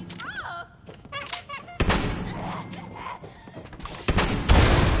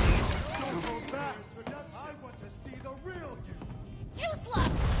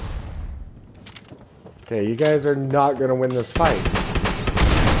 Okay, you guys are not gonna win this fight.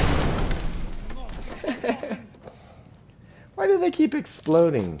 Why do they keep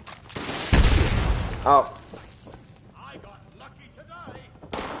exploding? Oh. I got lucky today.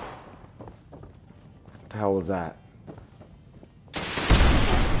 What the hell was that?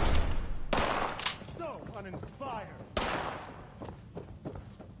 So uninspired.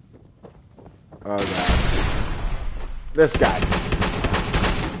 Oh, God. This guy.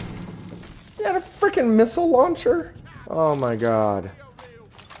 He had a freaking missile launcher? Oh, my God.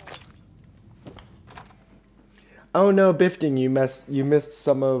 Oh, no, Bifting, you missed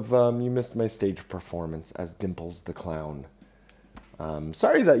some of, you missed my stage performance as Dimples the Clown.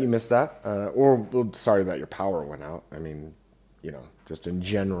 Sorry that you missed that, or well, sorry that your power went out. I mean, you know, just in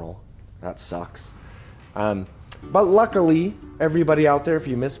general, that sucks. But luckily, everybody out there, if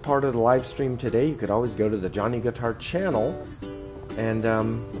you missed part of the live stream today, you could always go to the Johnny Guitar channel and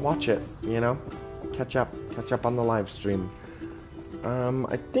watch it, you know, catch up on the live stream.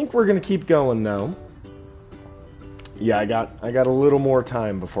 I think we're gonna keep going though. Yeah, I got a little more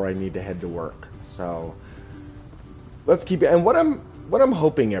time before I need to head to work, so let's keep it. And what I'm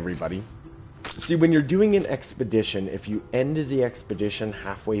hoping, everybody, see, when you're doing an expedition, if you end the expedition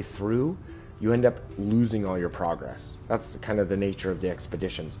halfway through, you end up losing all your progress. That's kind of the nature of the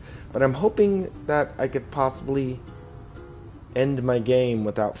expeditions. But I'm hoping that I could possibly end my game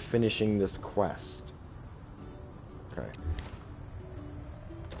without finishing this quest. Okay.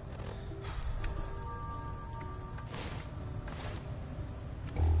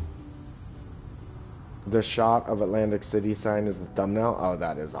 The shot of Atlantic City sign is the thumbnail. Oh,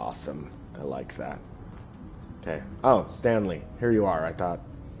 that is awesome. I like that. Okay. Oh, Stanley, here you are. I thought,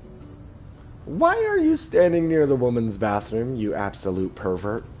 why are you standing near the woman's bathroom, you absolute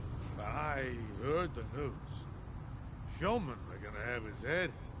pervert? I heard the news. Showmen are gonna have his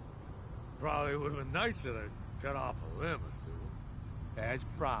head. Probably would have been nicer to cut off a limb or two. As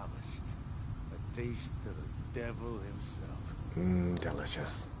promised, a taste of the devil himself.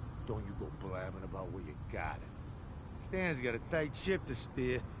 Delicious. Don't you go blabbing about where you got it. Stan's got a tight ship to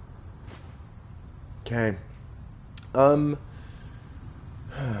steer. Okay.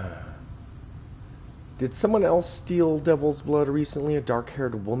 Did someone else steal Devil's Blood recently? A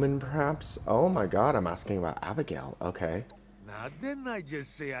dark-haired woman, perhaps? Oh my god, I'm asking about Abigail. Okay. Now, didn't I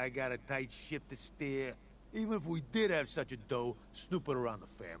just say I got a tight ship to steer? Even if we did have such a doe snooping around the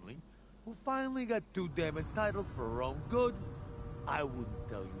family, who finally got too damn entitled for her own good, I wouldn't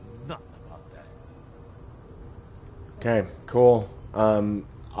tell you nothing about that. Okay, cool.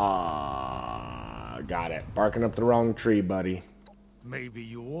 Got it. Barking up the wrong tree, buddy. Maybe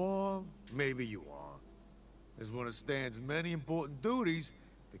you are, maybe you aren't. It's one of Stan's many important duties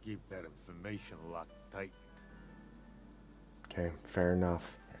to keep that information locked tight. Okay, fair enough.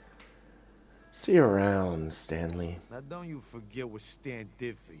 See you around, Stanley. Now don't you forget what Stan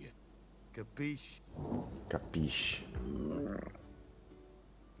did for you. Capiche? Capiche.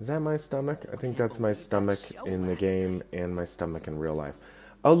 Is that my stomach? I think that's my stomach in the game and my stomach in real life.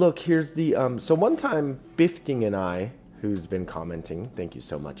 Oh, look, here's the, so one time, Bifting and I, who's been commenting, thank you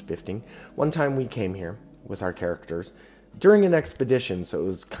so much, Bifting, one time we came here with our characters during an expedition, so it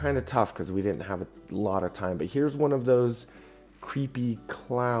was kind of tough because we didn't have a lot of time, but here's one of those creepy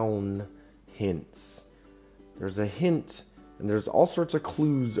clown hints. There's a hint, and there's all sorts of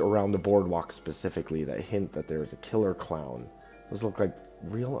clues around the boardwalk specifically that hint that there's a killer clown. Those look like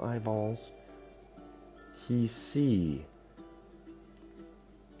real eyeballs. He see.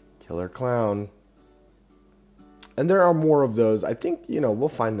 Killer clown. And there are more of those. I think, we'll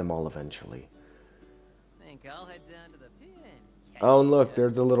find them all eventually. Think I'll head down to the pin. Oh, and look,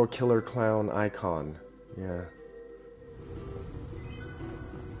 there's a little killer clown icon. Yeah.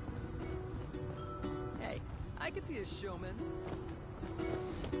 Hey, I could be a showman.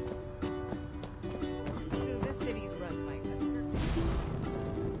 So this city's run by a certain...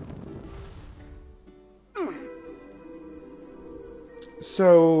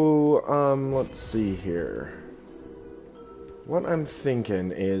 So, let's see here. What I'm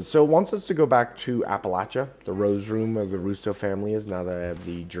thinking is, so it wants us to go back to Appalachia, the Rose Room of the Russo family is, now that I have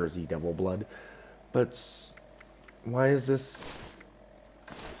the Jersey Devil blood. But why is this?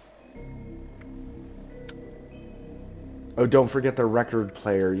 Oh, don't forget the record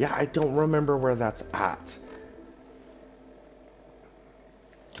player. Yeah, I don't remember where that's at.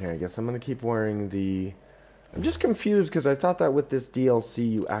 Okay, I guess I'm going to keep wearing the... I'm just confused because I thought that with this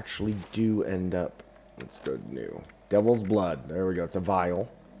DLC you actually do end up... Let's go to new. Devil's Blood. There we go. It's a vial.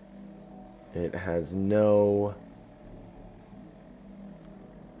 It has no...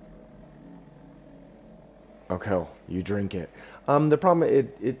 Okay, you drink it. The problem,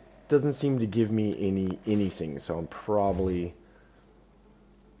 it doesn't seem to give me anything, so I'm probably...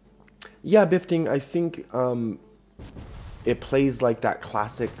 Yeah, Bifting, I think it plays like that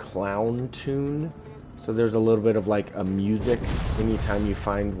classic clown tune. So there's a little bit of like a music anytime you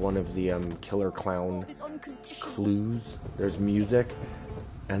find one of the killer clown clues. There's music.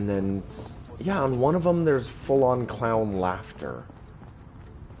 And then, yeah, on one of them there's full-on clown laughter.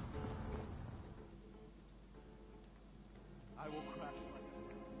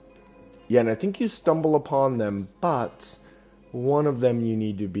 Yeah, and I think you stumble upon them, but one of them you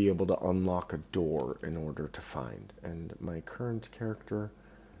need to be able to unlock a door in order to find. And my current character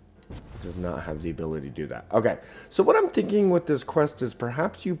does not have the ability to do that. Okay, so what I'm thinking with this quest is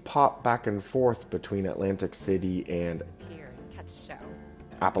perhaps you pop back and forth between Atlantic City and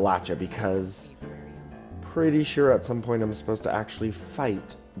Appalachia, because pretty sure at some point I'm supposed to actually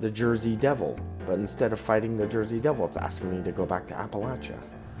fight the Jersey Devil, but instead of fighting the Jersey Devil, it's asking me to go back to Appalachia.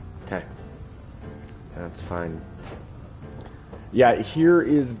 Okay, that's fine. Yeah, here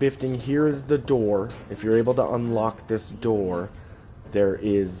is Bifting. Here is the door. If you're able to unlock this door, there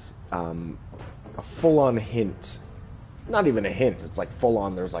is a full-on hint. Not even a hint. It's like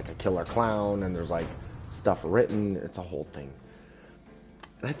full-on. There's like a killer clown, and there's like stuff written. It's a whole thing.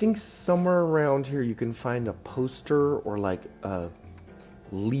 And I think somewhere around here you can find a poster or like a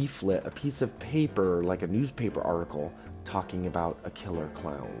leaflet, a piece of paper, like a newspaper article talking about a killer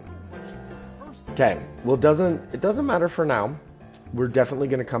clown. Okay, well, it doesn't matter for now. We're definitely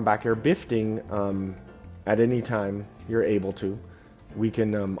going to come back here. Bifting, at any time you're able to. We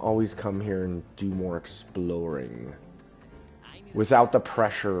can always come here and do more exploring without the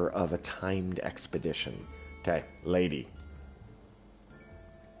pressure of a timed expedition. Okay, lady.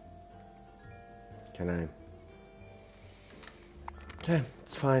 Can I? Okay,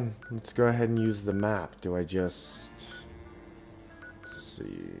 it's fine. Let's go ahead and use the map. Do I just... Let's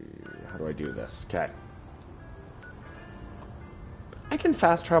see... How do I do this? Okay. I can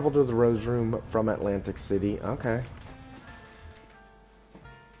fast travel to the Rose Room from Atlantic City. Okay.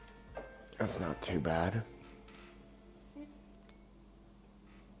 That's not too bad.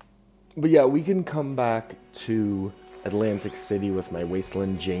 But yeah, we can come back to Atlantic City with my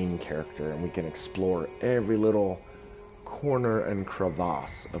Wasteland Jane character, and we can explore every little corner and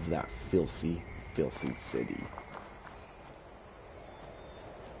crevasse of that filthy, filthy city.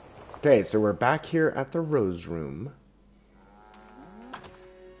 Okay, so we're back here at the Rose Room.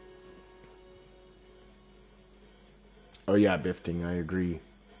 Oh yeah, Bifting, I agree.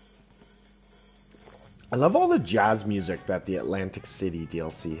 I love all the jazz music that the Atlantic City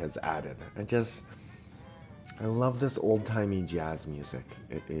DLC has added. I love this old-timey jazz music.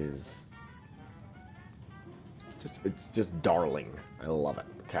 It's just darling. I love it.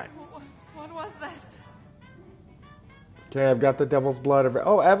 Okay. What was that? Okay, I've got the Devil's Blood.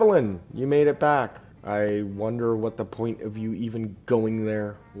 Oh, Evelyn, you made it back. I wonder what the point of you even going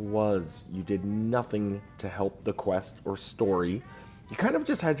there was. You did nothing to help the quest or story. You kind of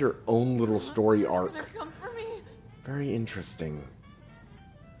just had your own little story arc. Come for me. Very interesting.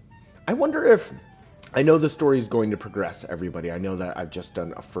 I wonder if... I know the story is going to progress, everybody. I know that I've just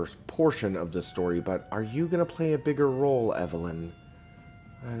done a first portion of the story, but are you going to play a bigger role, Evelyn?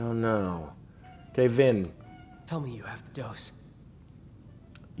 I don't know. Okay, Vin. Tell me you have the dose.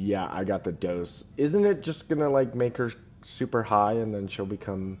 Yeah, I got the dose. Isn't it just gonna like make her super high and then she'll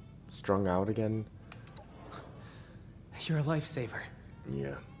become strung out again? You're a lifesaver.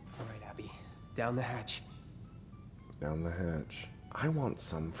 Yeah. Alright, Abby. Down the hatch. Down the hatch. I want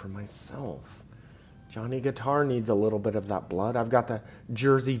some for myself. Johnny Guitar needs a little bit of that blood. I've got the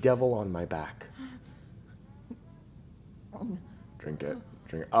Jersey Devil on my back. Drink it.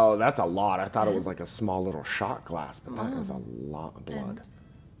 Drink it. Oh, that's a lot. I thought it was like a small little shot glass, but that is a lot of blood.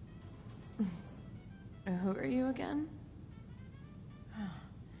 Who are you again?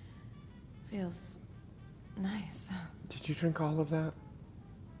 Feels nice. Did you drink all of that?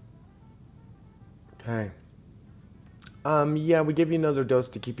 Okay. Yeah, we give you another dose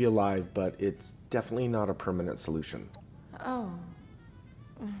to keep you alive, but it's definitely not a permanent solution. Oh,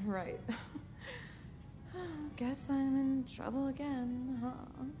 right. Guess I'm in trouble again, huh?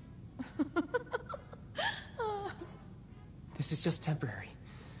 This is just temporary.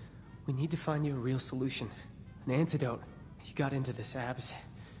 We need to find you a real solution. An antidote. You got into this, Abs.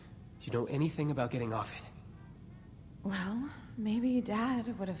 Do you know anything about getting off it? Well, maybe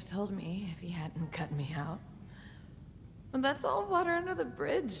Dad would have told me if he hadn't cut me out. But that's all water under the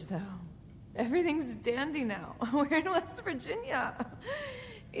bridge, though. Everything's dandy now. We're in West Virginia.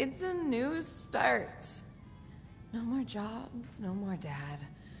 It's a new start. No more jobs, no more Dad.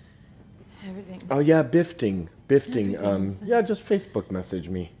 Everything's... Oh yeah, Bifting. Yeah, just Facebook message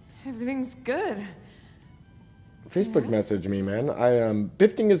me. Everything's good. Facebook message me, man.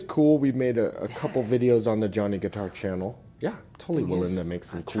 Bifting is cool. We've made a couple videos on the Johnny Guitar channel. Yeah, totally willing to make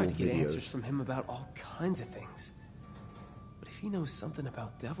some I've cool tried to get videos. answers from him about all kinds of things. But if he knows something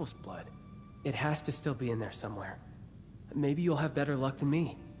about Devil's Blood, it has to still be in there somewhere. Maybe you'll have better luck than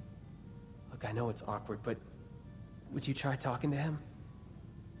me. Look, I know it's awkward, but would you try talking to him?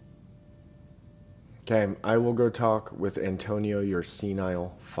 Okay, I will go talk with Antonio, your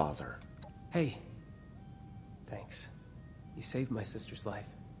senile father. Hey. Thanks. You saved my sister's life.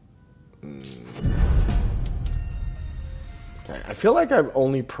 Okay, I feel like I've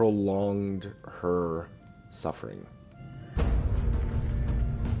only prolonged her suffering.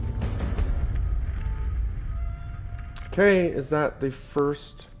 Okay, is that the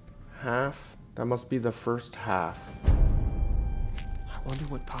first half? That must be the first half. I wonder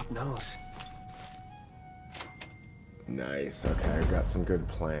what Pop knows. Nice, okay, I've got some good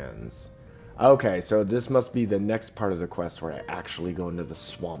plans. Okay, so this must be the next part of the quest where I actually go into the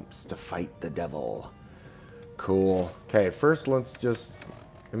swamps to fight the devil. Cool. Okay, first let's just...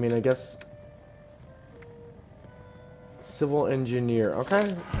 I guess... Civil engineer,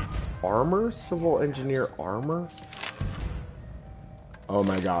 okay. Armor? Civil engineer armor? Oh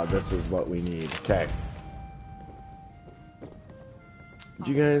my god, this is what we need. Okay.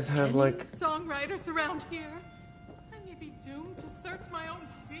 Do you guys have, like... songwriters around here? I may be doomed to search my own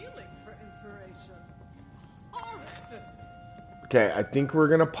feelings for inspiration. Horrid! Okay, I think we're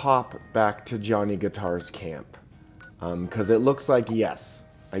gonna pop back to Johnny Guitar's camp. Because it looks like, yes,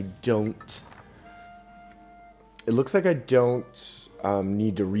 I don't... It looks like I don't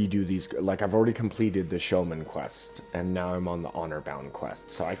need to redo these... Like, I've already completed the Showman quest, and now I'm on the Honor-Bound quest.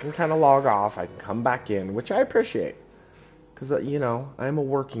 So I can kind of log off, I can come back in, which I appreciate. Because, you know, I'm a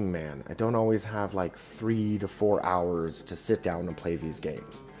working man. I don't always have, like, 3 to 4 hours to sit down and play these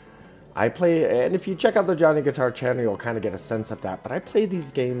games. I play, and if you check out the Johnny Guitar channel, you'll kind of get a sense of that, but I play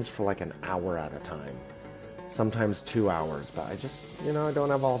these games for like an hour at a time. Sometimes 2 hours, but I just, you know, I don't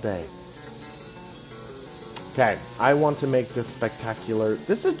have all day. Okay, I want to make this spectacular.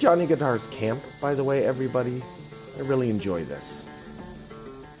 This is Johnny Guitar's camp, by the way, everybody. I really enjoy this.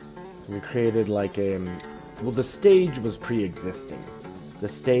 We created like a... Well, the stage was pre-existing. The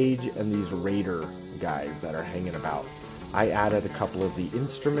stage and these raider guys that are hanging about. I added a couple of the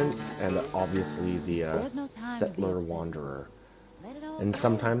instruments and obviously the Settler Wanderer. And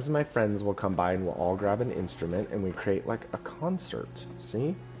sometimes my friends will come by and we'll all grab an instrument and we create like a concert.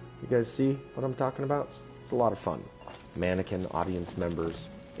 See? You guys see what I'm talking about? It's a lot of fun. Mannequin, audience members.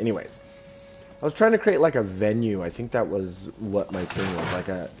 Anyways, I was trying to create like a venue. I think that was what my thing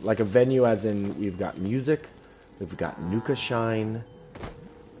was. Like a venue as in we've got music, we've got Nuka Shine.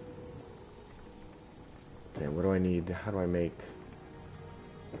 Okay, what do I need? How do I make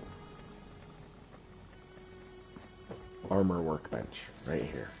armor workbench? Right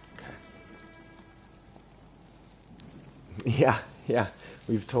here. Okay. Yeah,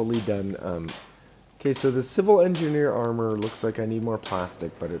 we've totally done, okay, so the civil engineer armor looks like I need more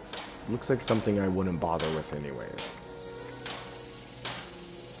plastic, but it looks like something I wouldn't bother with anyways.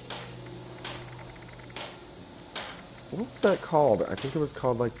 What was that called? I think it was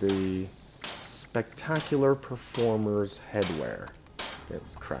called like the Spectacular Performers Headwear.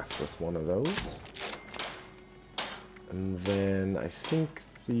 Let's craft us one of those. And then I think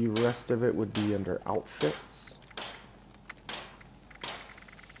the rest of it would be under outfits.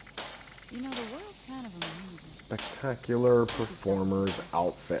 You know, the world's kind of amazing. Spectacular performer's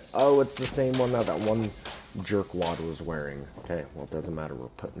outfit. Oh, it's the same one that one jerkwad was wearing. Okay, well, it doesn't matter. We're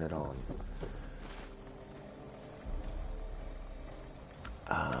putting it on.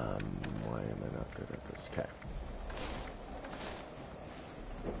 Why am I not good at this? Okay.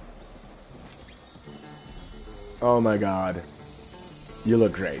 Oh my God. You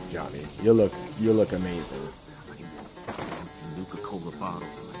look great, Johnny. You look amazing. Nuka-Cola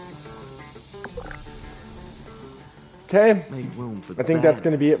bottles. Okay, Make room for the I think that's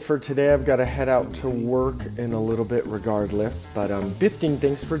going to be badass. it for today. I've got to head out to work in a little bit regardless. But Bifting,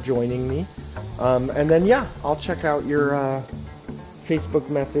 thanks for joining me. And then, yeah, I'll check out your Facebook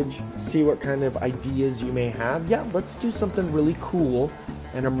message, see what kind of ideas you may have. Yeah, let's do something really cool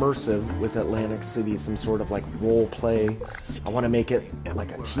and immersive with Atlantic City, some sort of like role play. I want to make it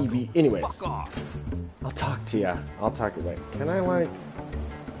like a TV. Anyways, I'll talk to you. I'll talk to you later. Can I like,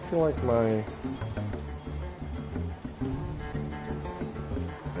 I feel like my...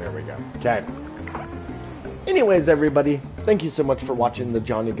 There we go. Okay. Anyways, everybody, thank you so much for watching the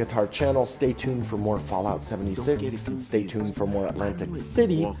Johnny Guitar channel. Stay tuned for more Fallout 76. Stay tuned for more Atlantic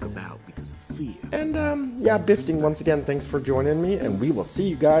City. And, yeah, Bifting, once again, thanks for joining me, and we will see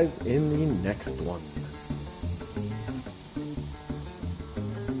you guys in the next one.